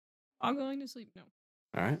 I'm going to sleep. No.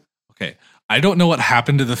 All right. Okay, I don't know what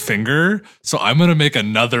happened to the finger, so I'm gonna make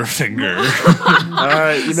another finger. All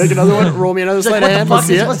right, you make another one. Roll me another It's like, sleight what of the hand. fuck? Let's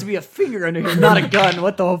see There's it. supposed to be a finger under here, not a gun.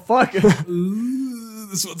 What the fuck? Ooh,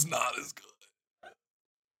 this one's not as good.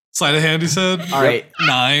 Sleight of hand, he said. All right.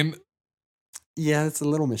 9. Yeah, it's a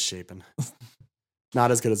little misshapen.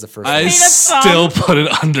 Not as good as the first I one. Made a thumb. still put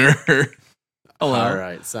it under. Oh, well. All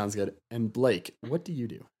right, sounds good. And Blake, what do you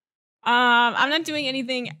do? I'm not doing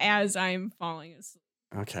anything as I'm falling asleep.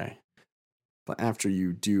 Okay. But after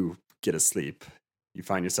you do get asleep, you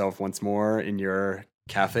find yourself once more in your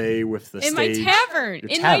cafe with the In my stage. tavern. Your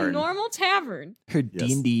In tavern. my normal tavern. Her Yes.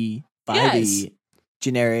 D&D, Yes.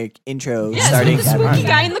 generic intro Yes, starting. with the spooky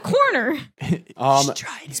guy in the corner.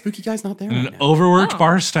 The spooky guy's not there And right an now. overworked Oh.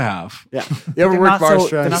 bar staff. Yeah. The They're overworked not bar so,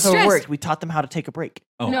 stress. they're not so Stressed. overworked. We taught them how to take a break.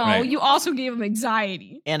 Oh, no, right. you also gave him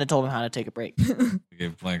anxiety. Anna told them how to take a break. I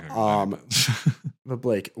gave Blank a But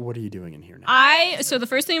Blake, what are you doing in here now? So the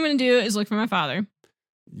first thing I'm going to do is look for my father.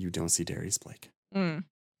 You don't see Darius Blake.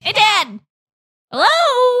 Hey, Dad!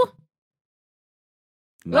 Hello!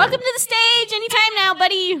 No, Welcome to the stage anytime now,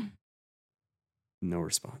 buddy. no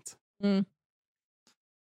response.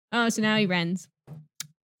 Oh, so now he runs.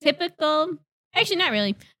 Typical. Actually, not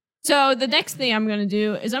really. So the next thing I'm going to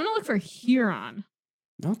do is I'm going to look for Huron.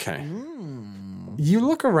 Okay. Mm. You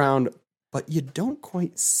look around, but you don't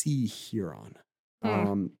quite see Huron.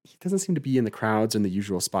 He doesn't seem to be in the crowds in the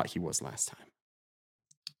usual spot he was last time.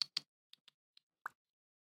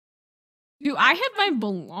 Do I have my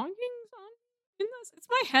belongings on in this? It's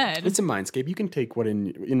my head. It's a mindscape. You can take what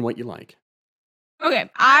in what you like. Okay,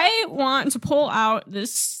 I want to pull out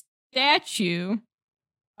this statue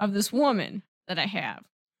of this woman that I have.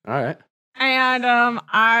 All right. And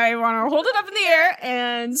I want to hold it up in the air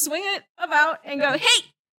and swing it about and go, hey,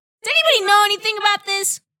 does anybody know anything about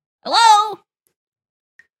this? Hello?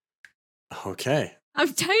 Okay. I'm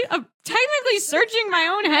technically searching my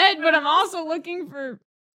own head, but I'm also looking for...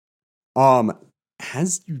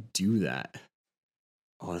 As you do that,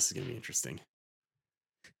 this is going to be interesting.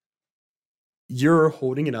 You're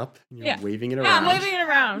holding it up, and you're waving it around. Yeah, I'm waving it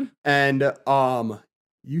around. And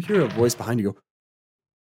you hear a voice behind you go,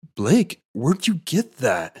 Blake, where'd you get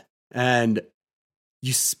that? And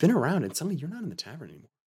you spin around, and suddenly you're not in the tavern anymore.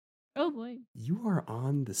 Oh, boy. You are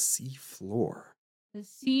on the sea floor. The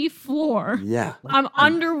sea floor? Yeah. I'm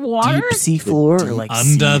underwater? Deep sea floor or like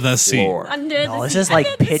under the sea? Under the this sea. is like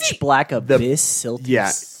Under the pitch sea. black abyss, silty. Yeah,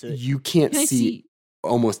 soot. you can't Can I see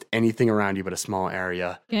almost anything around you but a small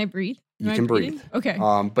area. Can I breathe? Am You I can breathing? breathe. Okay.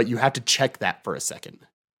 But you have to check that for a second.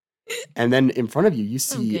 And then in front of you, you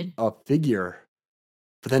see good. a figure,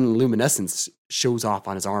 but then luminescence shows off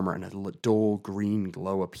on his armor and a dull green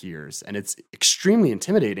glow appears. And it's extremely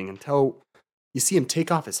intimidating until you see him take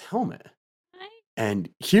off his helmet. And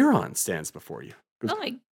Huron stands before you. Goes, Oh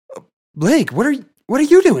my... Blake, what are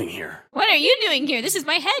you doing here? What are you doing here? This is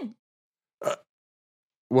my head.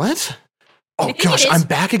 What? Oh think gosh, it is. I'm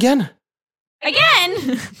back again?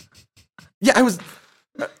 Again? Yeah, I was...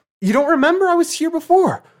 you don't remember? I was here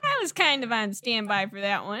before. I was kind of on standby for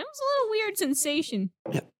that one. It was a little weird sensation.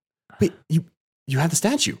 Wait, you have the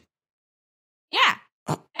statue? Yeah.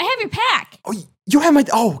 I have your pack. Oh, you have my...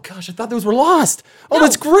 Oh gosh, I thought those were lost. Oh, No.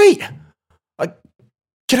 that's great.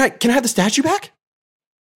 Can I have the statue back?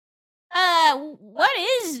 What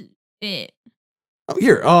is it? Oh,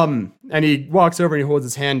 here. And he walks over and he holds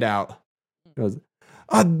his hand out. He goes,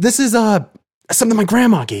 this is something my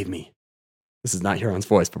grandma gave me. This is not Huron's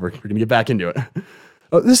voice, but we're gonna get back into it.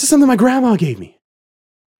 This is something my grandma gave me.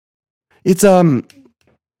 It's well,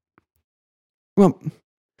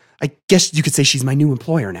 I guess you could say she's my new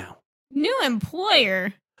employer now. New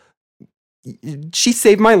employer? She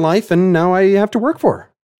saved my life, and now I have to work for her.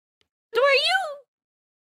 So are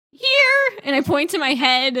you here? And I point to my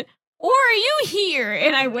head. Or are you here?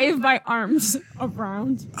 And I wave my arms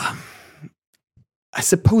around. I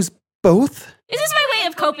suppose both? Is this my way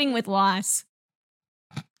of coping with loss?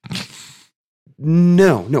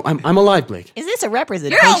 No, I'm alive, Blake. Is this a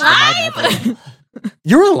representation You're of my alive? memory?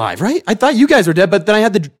 You're alive, right? I thought you guys were dead, but then I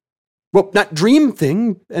had the, not dream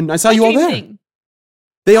thing, and I saw you all Dream there. thing.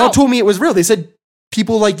 They all Oh. told me it was real. They said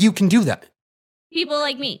people like you can do that. People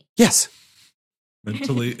like me. Yes.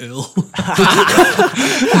 Mentally ill. Am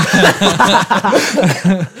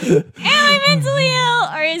I mentally ill?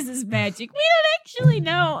 Or is this magic? We don't actually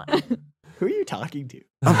know. Who are you talking to?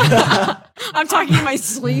 I'm talking in my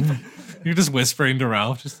sleep. You're just whispering to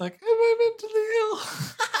Ralph, just like, am I mentally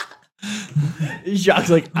ill? Jacques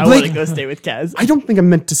like, I Blake- want to go stay with Kaz. I don't think I'm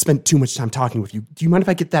meant to spend too much time talking with you. Do you mind if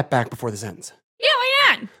I get that back before this ends? Yeah,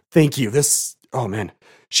 why not? Thank you. Oh man,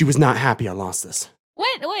 she was not happy I lost this.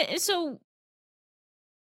 What, so...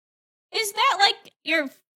 Is that like your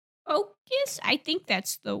focus? I think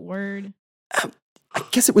that's the word. I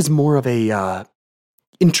guess it was more of a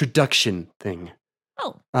introduction thing.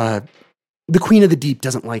 Oh, The Queen of the Deep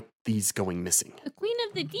doesn't like these going missing. the Queen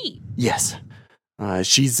of the Deep. Yes.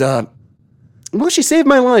 She's well, she saved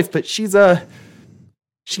my life, but she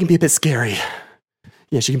can be a bit scary.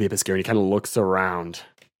 Yeah, she can be a bit scary. He kind of looks around.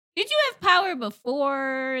 Did you have power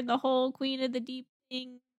before the whole Queen of the Deep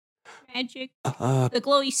thing? Magic? The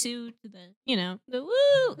glowy suit, the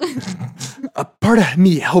woo! A part of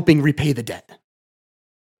me helping repay the debt.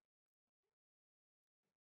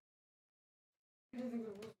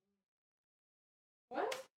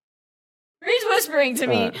 He's whispering to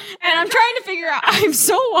me, and I'm trying to figure out. I'm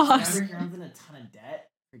so lost. Huron's in a ton of debt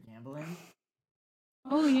for gambling.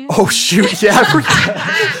 Oh, yeah. Oh shoot! Yeah, I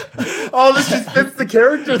forgot. Oh, this just fits the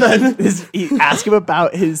character then. Ask him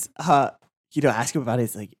about his, ask him about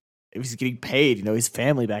his, like, if he's getting paid, his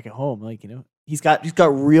family back at home. Like, he's got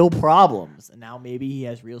real problems, and now maybe he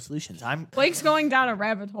has real solutions. Blake's going down a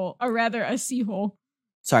rabbit hole, or rather a sea hole.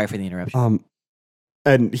 Sorry for the interruption.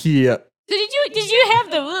 And he, So did you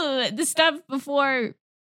have the stuff before?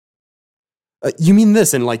 you mean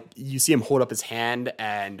this? And like, you see him hold up his hand,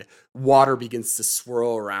 and water begins to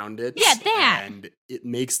swirl around it. Yeah, that. And it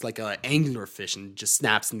makes like a anglerfish and just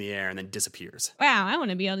snaps in the air and then disappears. Wow, I want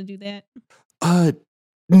to be able to do that.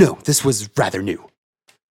 No, this was rather new.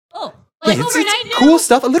 Oh, like Yeah, overnight new? cool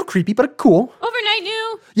stuff. A little creepy, but cool. Overnight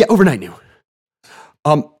new? Yeah, overnight new.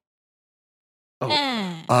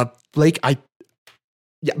 Uh, Blake,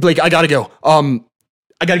 Blake, I gotta go.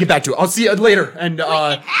 I gotta get back to it. I'll see you later. And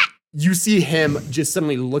you see him just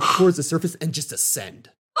suddenly look towards the surface and just ascend.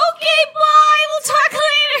 Okay,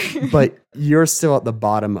 talk later. But you're still at the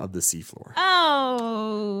bottom of the seafloor.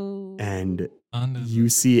 Oh. And you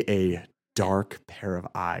see a dark pair of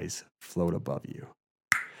eyes float above you.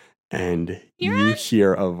 And you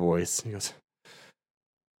hear a voice. He goes,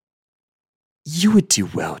 "You would do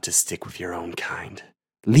well to stick with your own kind.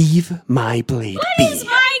 Leave my blade be." What is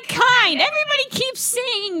my kind? Everybody keeps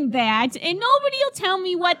saying that, and nobody will tell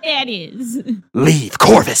me what that is. "Leave,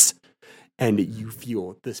 Corvus!" And you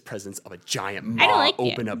feel this presence of a giant maw like it.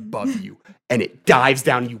 open above you. And it dives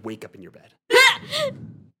down and you wake up in your bed.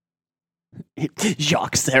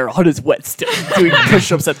 Jacques there on his whetstone doing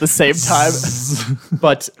push-ups at the same time.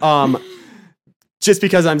 But just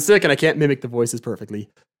because I'm sick and I can't mimic the voices perfectly,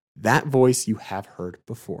 that voice you have heard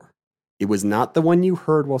before. It was not the one you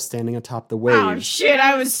heard while standing atop the waves. Oh shit!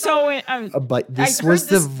 I was so. But this was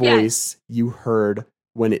the voice you heard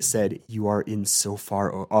when it said, "You are in so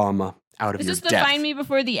far out of Is your this the depth." find me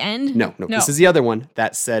before the end? No. This is the other one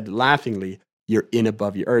that said laughingly, "You're in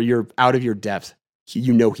above you, or you're out of your depth.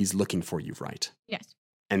 You know he's looking for you, right?" Yes.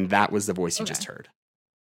 And that was the voice you Okay. just heard.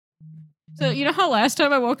 So you know how last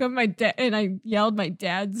time I woke up my dad and I yelled, "My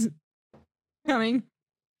dad's coming!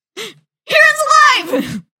 Heron's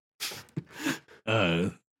alive!"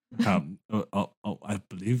 I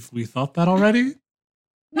believe we thought that already.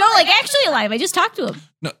 No, like actually alive. I just talked to him.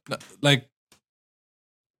 No, like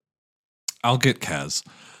I'll get Kaz.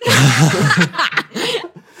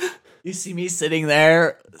 You see me sitting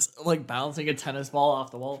there, like bouncing a tennis ball off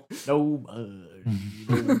the wall. No.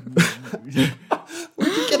 Where'd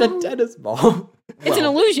you get a tennis ball? It's an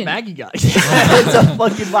illusion. Maggie got it. It's a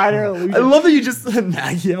fucking minor illusion. I love that you just said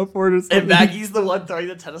Maggie out for it. Or something. And Maggie's the one throwing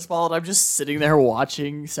the tennis ball, and I'm just sitting there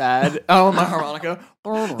watching, sad. Oh, my harmonica.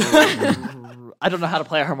 I don't know how to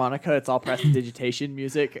play a harmonica. It's all prestidigitation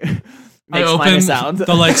music. I Makes minor open sounds.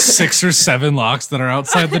 the like 6 or 7 locks that are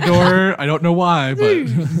outside the door. I don't know why, but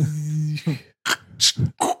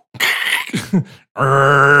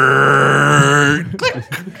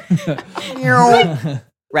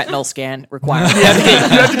Retinal scan required. you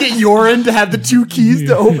have to get urine to have the 2 keys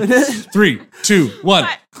to open it. 3, 2, 1.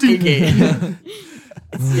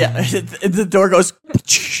 Yeah, the door goes.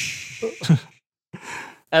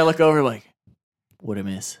 I look over like, what a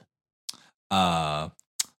miss.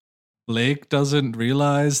 Blake doesn't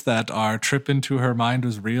realize that our trip into her mind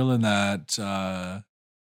was real and that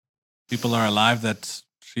people are alive that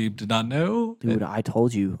she did not know. Dude, I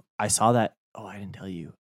told you. I saw that. Oh, I didn't tell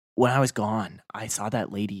you. When I was gone, I saw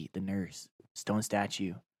that lady, the nurse, stone statue.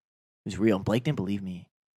 It was real. And Blake didn't believe me.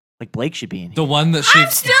 Like, Blake should be in here. The one that she. I'm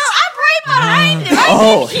right behind him.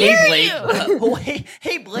 Oh, I can hey, hear Blake. you. Oh,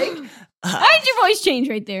 hey, Blake. Why did your voice change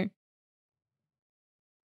right there?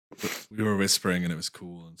 We were whispering and it was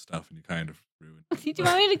cool and stuff, and you kind of ruined. Did you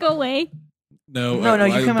want me to go away? No, No,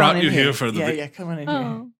 you I come brought on you in here for the. Yeah, come on in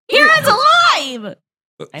Oh, Heron's alive.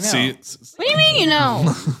 I know. See, What do you mean you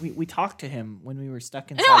know? here. We talked to him when we were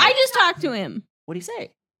stuck inside. No, I just talked to him. What did he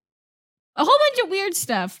say? A whole bunch of weird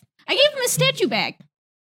stuff. I gave him a statue back.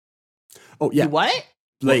 Oh, yeah. What?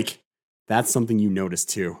 Blake, that's something you noticed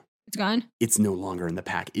too. It's gone. It's no longer in the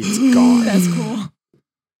pack. It's gone. That's cool.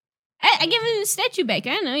 I gave him a statue back.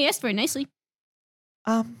 I don't know. He asked for it nicely.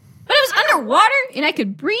 But it was underwater and I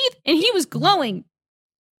could breathe and he was glowing.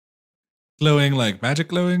 glowing like magic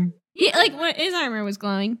glowing. Yeah, like what his armor was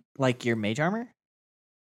glowing. Like your mage armor?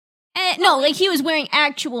 No, like he was wearing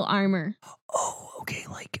actual armor. Oh, okay,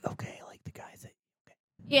 like the guys that.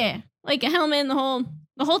 Yeah, like a helmet and the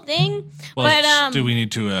whole thing. Well, But do we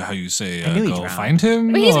need to how you say I knew he go drowned. find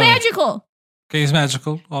him? But he's or- magical. Okay, he's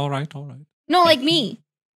magical. All right. No, like me.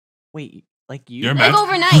 Wait, like you? You're Like mag-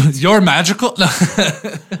 overnight. You're magical. No.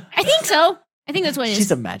 I think so. I think that's what it is.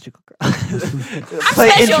 She's a magical girl. I'm Play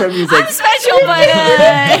special. intro music. I'm special,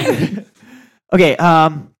 but Okay,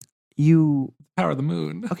 you Power of the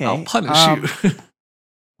moon. Okay, I'll punish you.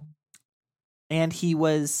 and he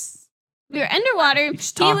was we were underwater.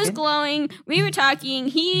 Just He was talking? glowing. We were talking.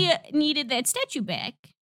 He needed that statue back.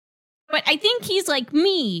 But I think he's like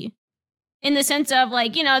me in the sense of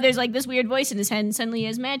like, you know, there's like this weird voice in his head and suddenly he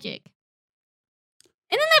has magic.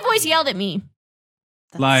 And then that voice yelled at me.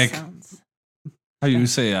 that Like- sounds- How you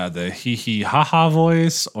say the hee hee ha ha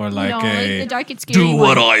voice or like no, like the a dark and scary do one.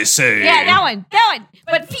 what I say. Yeah, that one.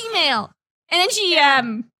 But female. And then she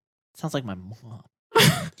sounds like my mom.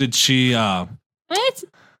 Did she what?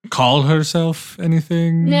 call herself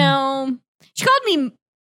anything? No. She called me.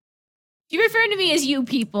 She referred to me as you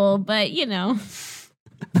people, but you know.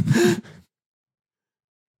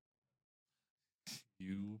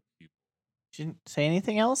 You people. She didn't say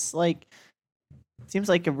anything else. Like, seems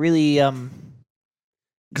like a really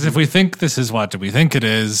Because if we think this is what we think it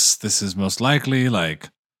is, this is most likely like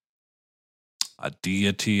a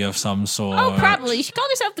deity of some sort. Oh, probably. She called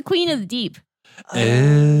herself the Queen of the Deep. Eh.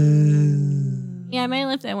 Yeah, I might have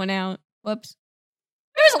left that one out. Whoops.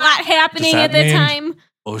 There was a lot happening that at the mean- time.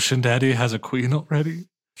 Ocean Daddy has a queen already.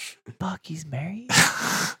 Bucky's married.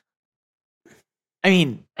 I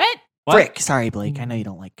mean, What? frick. Sorry, Blake. I know you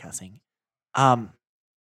don't like cussing. I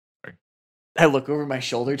look over my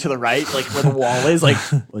shoulder to the right, like where the wall is. Like,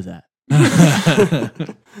 what was that?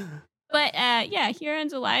 But yeah,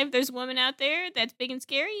 Huron's alive. There's a woman out there that's big and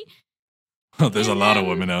scary. Oh, there's a lot of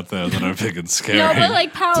women out there that are big and scary. No, but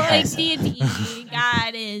like power, like Tessa. deity,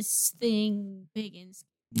 goddess thing, big and scary.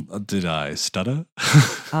 Did I stutter?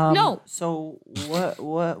 No. So what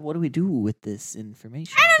do we do with this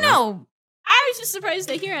information? I don't Blake? know. I was just surprised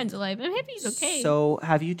that Huron's alive. I'm happy he's okay. So,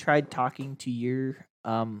 have you tried talking to your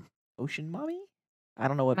ocean mommy? I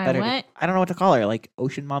don't know what My better. what? I don't know what to call her. Like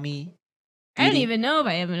ocean mommy. I don't deity? even know if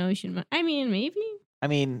I have an ocean. I mean, maybe. I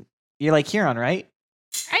mean, you're like Huron, right?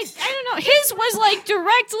 I don't know. His was like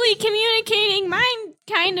directly communicating. Mine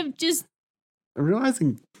kind of just. I'm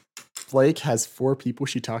realizing Blake has 4 people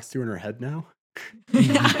she talks to in her head now. We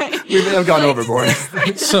may have gone overboard.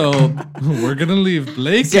 So we're gonna leave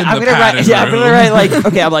Blake Yeah, in I'm the gonna write. padded Yeah, I'm gonna room. write like.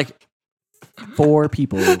 Okay, I'm like 4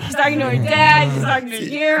 people. He's talking to her dad. He's talking to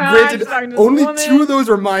Huron. Granted, He's talking to this only woman. 2 of those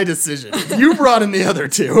were my decision. You brought in the other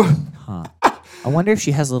 2. Huh. I wonder if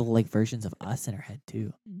she has little like versions of us in her head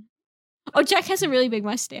too. Oh, Jack has a really big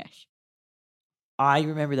mustache. I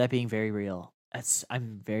remember that being very real.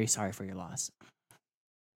 I'm very sorry for your loss.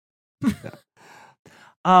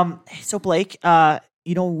 So Blake,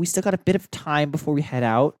 we still got a bit of time before we head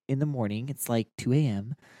out in the morning. It's like 2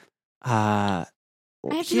 a.m. I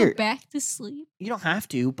have to go back to sleep. You don't have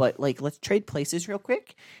to, but like, let's trade places real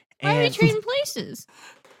quick. Why are we And trading places?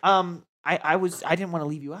 I didn't want to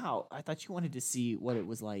leave you out. I thought you wanted to see what it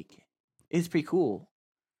was like. It's pretty cool.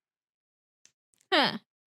 Huh.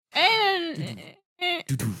 And,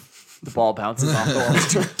 The ball bounces off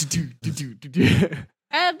the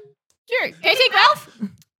sure. Can I take Ralph?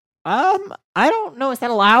 wall. I don't know. Is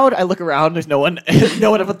that allowed? I look around. There's no one,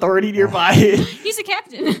 no one of authority nearby. He's a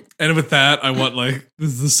captain. And with that, I want like this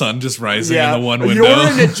is the sun just rising in the one window.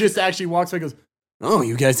 Yorin just actually walks by and goes, "Oh,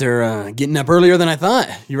 you guys are getting up earlier than I thought.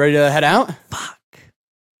 You ready to head out?" Fuck.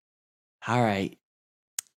 All right.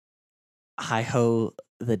 Hi ho,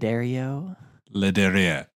 the Dario. Le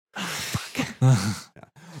Derrière.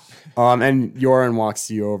 And Yorin walks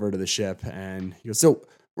you over to the ship and he goes, "So,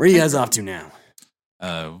 where are you guys off to now?"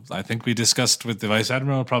 I think we discussed with the Vice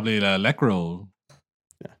Admiral probably Lecro.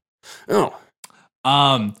 Oh,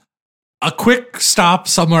 A quick stop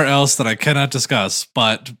somewhere else that I cannot discuss,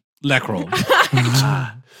 but Lecro.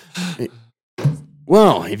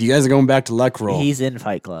 well, if you guys are going back to Leckrol, He's in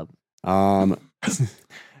Fight Club.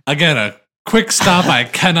 Again, a quick stop I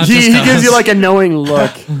cannot he discuss. gives you like a knowing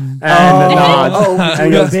look and nods.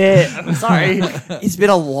 And he a goes, bit. I'm sorry. It's been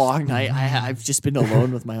a long night. I've just been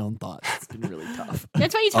alone with my own thoughts. It's been really tough.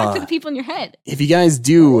 That's why you talk to the people in your head. if you guys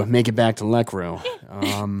do make it back to Leckrol,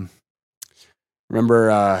 remember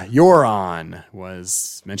Yoron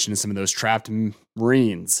was mentioning some of those trapped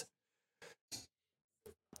Marines.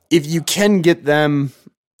 If you can get them,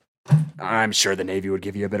 I'm sure the Navy would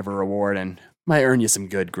give you a bit of a reward and might earn you some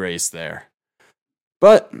good grace there.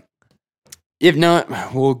 But if not,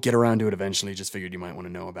 we'll get around to it eventually. Just figured you might want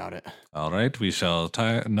to know about it. All right, we shall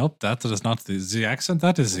tie. Nope, that is not the accent.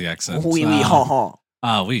 That is the accent. Oui, ha,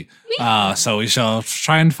 ha. Oui. So we shall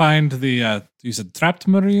try and find the. You said trapped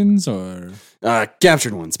Marines or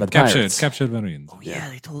Captured ones by the pirates. captured Marines. Oh, yeah.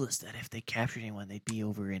 They told us that if they captured anyone, they'd be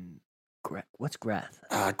over in. What's Greth?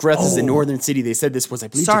 Greth is the Oh. northern city. They said this was, I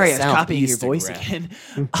believe, Sorry, to I the was copying your southeast of voice Greth.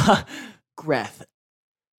 again. Greth.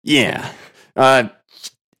 Yeah.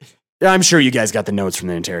 I'm sure you guys got the notes from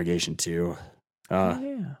the interrogation too.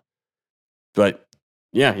 Yeah. But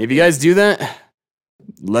yeah, if you guys do that,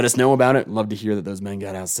 let us know about it. Love to hear that those men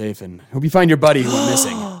got out safe and hope you find your buddy who went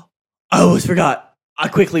missing. I almost forgot. I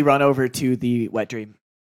quickly run over to the wet dream.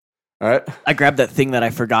 All right. I grabbed that thing that I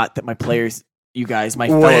forgot that my players, you guys, my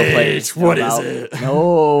fellow players. What know is about. it?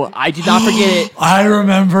 No, I did not forget it. I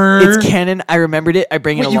remember. It's canon. I remembered it. I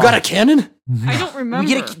bring it Wait, along. you got a cannon? I don't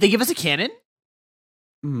remember. They give us a cannon?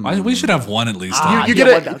 We should have one at least. You yeah,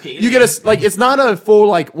 get one- a, okay, you get a, like, it's not a full,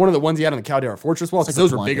 like, one of the ones you had on the Caldera Fortress walls, It's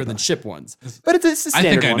because like those a were bigger than blunderbuss. ship ones. But it's a I standard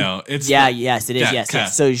think I one. know. It's Yeah, the- yes, it is. Yeah, Yes, cat.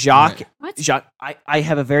 yes. So Jacques, What? I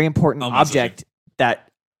have a very important I'll mess with object that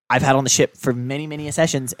I've had on the ship for many, many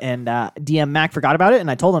sessions, and DM Mac forgot about it,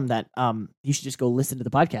 and I told him that you should just go listen to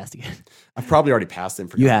the podcast again. I've probably already passed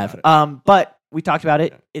him. You have. But we talked about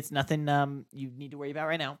it. It's nothing you need to worry about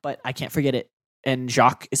right now, but I can't forget it. And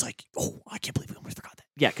Jacques is like, oh, I can't believe we almost forgot that.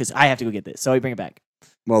 Yeah, because I have to go get this. So I bring it back.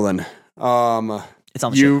 Well then, It's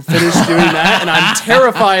on the you finished doing that, and I'm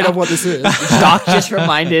terrified of what this is. Jacques just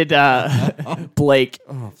reminded Blake.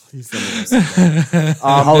 Oh, please don't do this.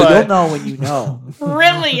 You'll know when you know.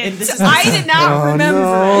 Brilliant. This is- I did not remember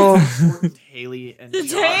no. Haley and it.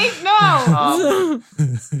 Jacques. Take no.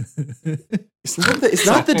 It's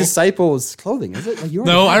not the disciples' clothing, is it? Like, you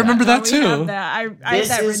already No, had I remember that We have too. that. I This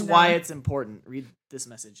had that is written why down. it's important. Read this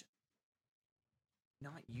message.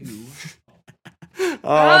 Not you.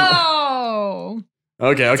 Oh.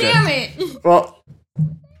 Okay. Damn it. Well,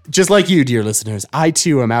 just like you, dear listeners, I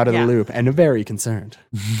too am out of Yeah. the loop and very concerned.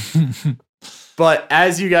 But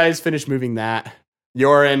as you guys finish moving that,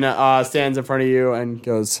 Yorin stands in front of you and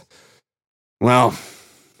goes, well,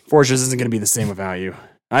 Fortress isn't going to be the same without you.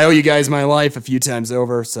 I owe you guys my life a few times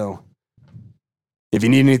over, so if you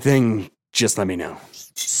need anything, just let me know.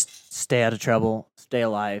 Stay out of trouble. Stay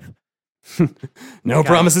alive. No Okay.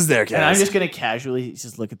 promises there, Kaz. And I'm just gonna casually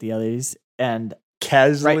just look at the others and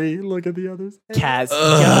casually look at the others. Kaz.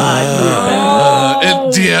 Oh.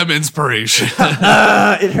 DM inspiration.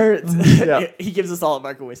 It hurts. Yeah. He gives us all a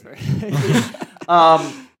Marco whisper.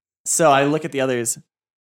 So I look at the others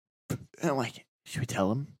and I'm like, should we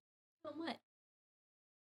tell him? What?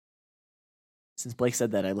 Since Blake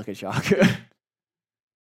said that, I look at Jacques.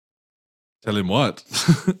 Tell him what?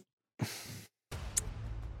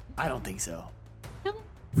 I don't think so. No.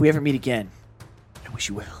 If we ever meet again, I wish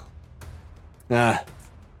you well.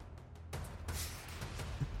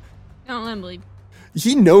 Don't let him believe.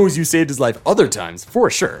 He knows you saved his life other times, for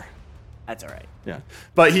sure. That's all right. Yeah.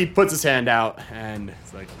 But he puts his hand out and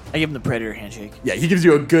it's like, I give him the predator handshake. yeah, he gives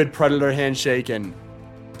you a good predator handshake and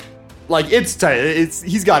like it's tight.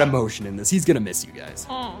 He's got emotion in this. He's gonna miss you guys.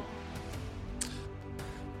 Oh.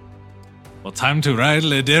 Well, time to ride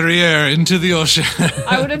Le Derrière into the ocean.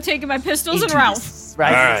 I would have taken my pistols and Into Ralph.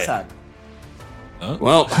 Right. All right. Son. Oh,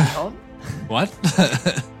 Well, Home? what?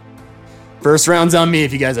 first round's on me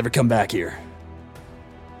if you guys ever come back here.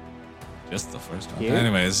 Just the first one. Here?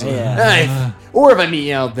 Anyways. Yeah. Or if I meet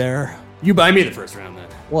you out there, you buy me the first round then.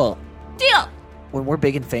 Well, Deal. when we're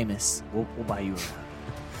big and famous, we'll buy you.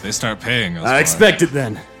 They start paying us. I for it. expect it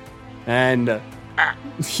then. And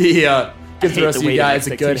he gives the hate rest the of you weight of guys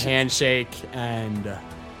a good expectations. handshake and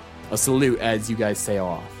a salute as you guys sail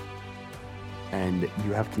off. And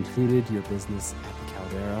you have concluded your business at the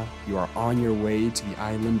Caldera. You are on your way to the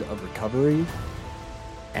island of recovery.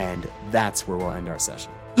 And that's where we'll end our session.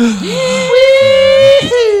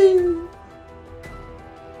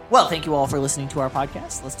 Well, thank you all for listening to our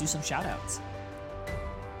podcast. Let's do some shout outs.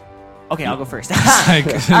 Okay, I'll go first. Like, All right,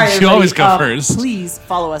 you everybody, always go first. Please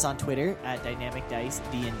follow us on Twitter at Dynamic Dice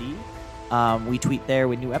D&D. We tweet there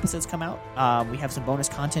when new episodes come out. We have some bonus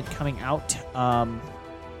content coming out.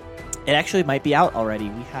 It actually might be out already.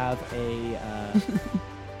 We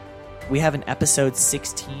have an episode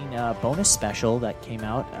 16 bonus special that came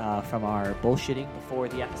out from our bullshitting before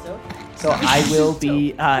the episode. So I will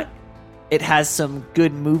be. It has some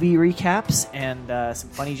good movie recaps and some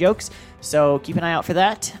funny jokes. So keep an eye out for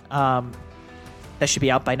that. That should be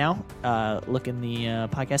out by now. Look in the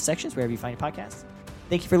podcast sections wherever you find your podcasts.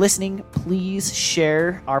 Thank you for listening. Please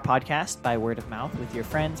share our podcast by word of mouth with your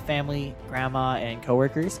friends, family, grandma, and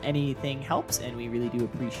coworkers. Anything helps, and we really do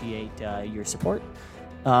appreciate your support.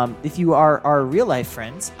 If you are our real life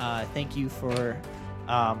friends, thank you for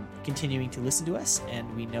continuing to listen to us.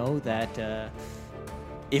 And we know that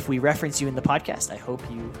if we reference you in the podcast, I hope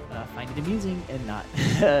you find it amusing and not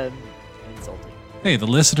insulting. Hey, the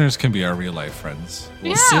listeners can be our real life friends.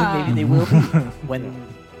 Well, Yeah. soon maybe they will be. When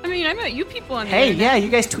I mean, I met you people on the hey, internet. yeah, you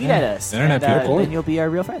guys tweet at us, Internet and people. then you'll be our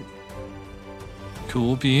real friend.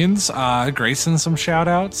 Cool beans. Grayson, some shout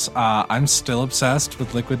outs. I'm still obsessed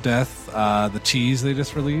with Liquid Death. The cheese they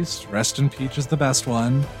just released. Rest in Peach is the best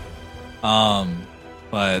one.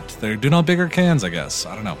 But they're doing all bigger cans, I guess.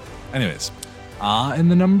 I don't know. Anyways. And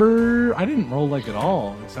the number, I didn't roll like at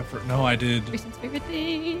all, except for, no, I did. Grayson's favorite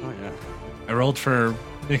thing. Oh, yeah. I rolled for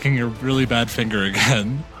making a really bad finger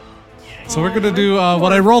again. So we're Aw, going to do my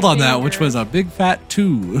what I poor rolled on that, finger. which was a big fat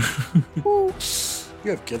 2. You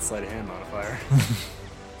have good sleight of hand modifier.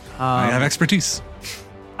 I have expertise.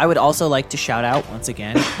 I would also like to shout out once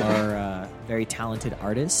again our very talented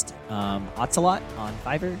artist, Ocelot on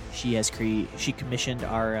Fiverr. She commissioned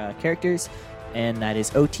our characters, and that is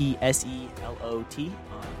OTSELOT on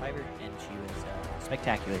Fiverr, and she was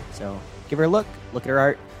spectacular. So give her a look at her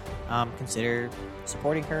art, consider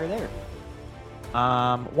supporting her there.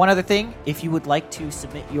 One other thing, if you would like to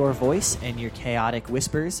submit your voice and your chaotic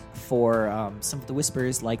whispers for some of the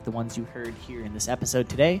whispers like the ones you heard here in this episode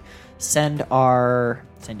today, send your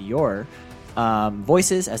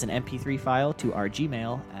voices as an MP3 file to our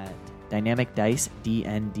Gmail at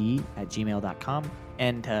dynamicdicednd@gmail.com.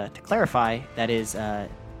 And to clarify, that is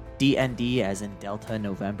DND as in Delta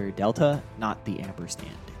November Delta, not the ampersand.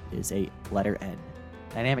 It is a letter N.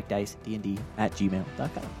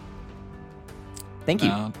 dynamicdicednd@gmail.com. Thank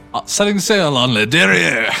you. Setting sail on Le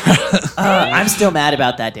Derrière. I'm still mad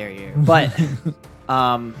about that Derrière, but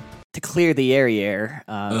to clear the area.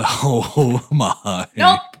 Oh my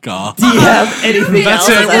god! Do you have anything That's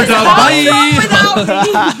else? it. We're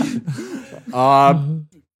done. Bye.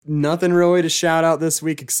 Nothing really to shout out this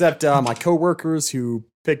week except my coworkers who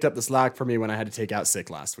picked up the slack for me when I had to take out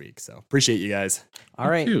sick last week. So appreciate you guys. All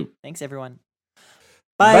right. Thank you. Thanks, everyone.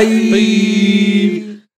 Bye. Bye.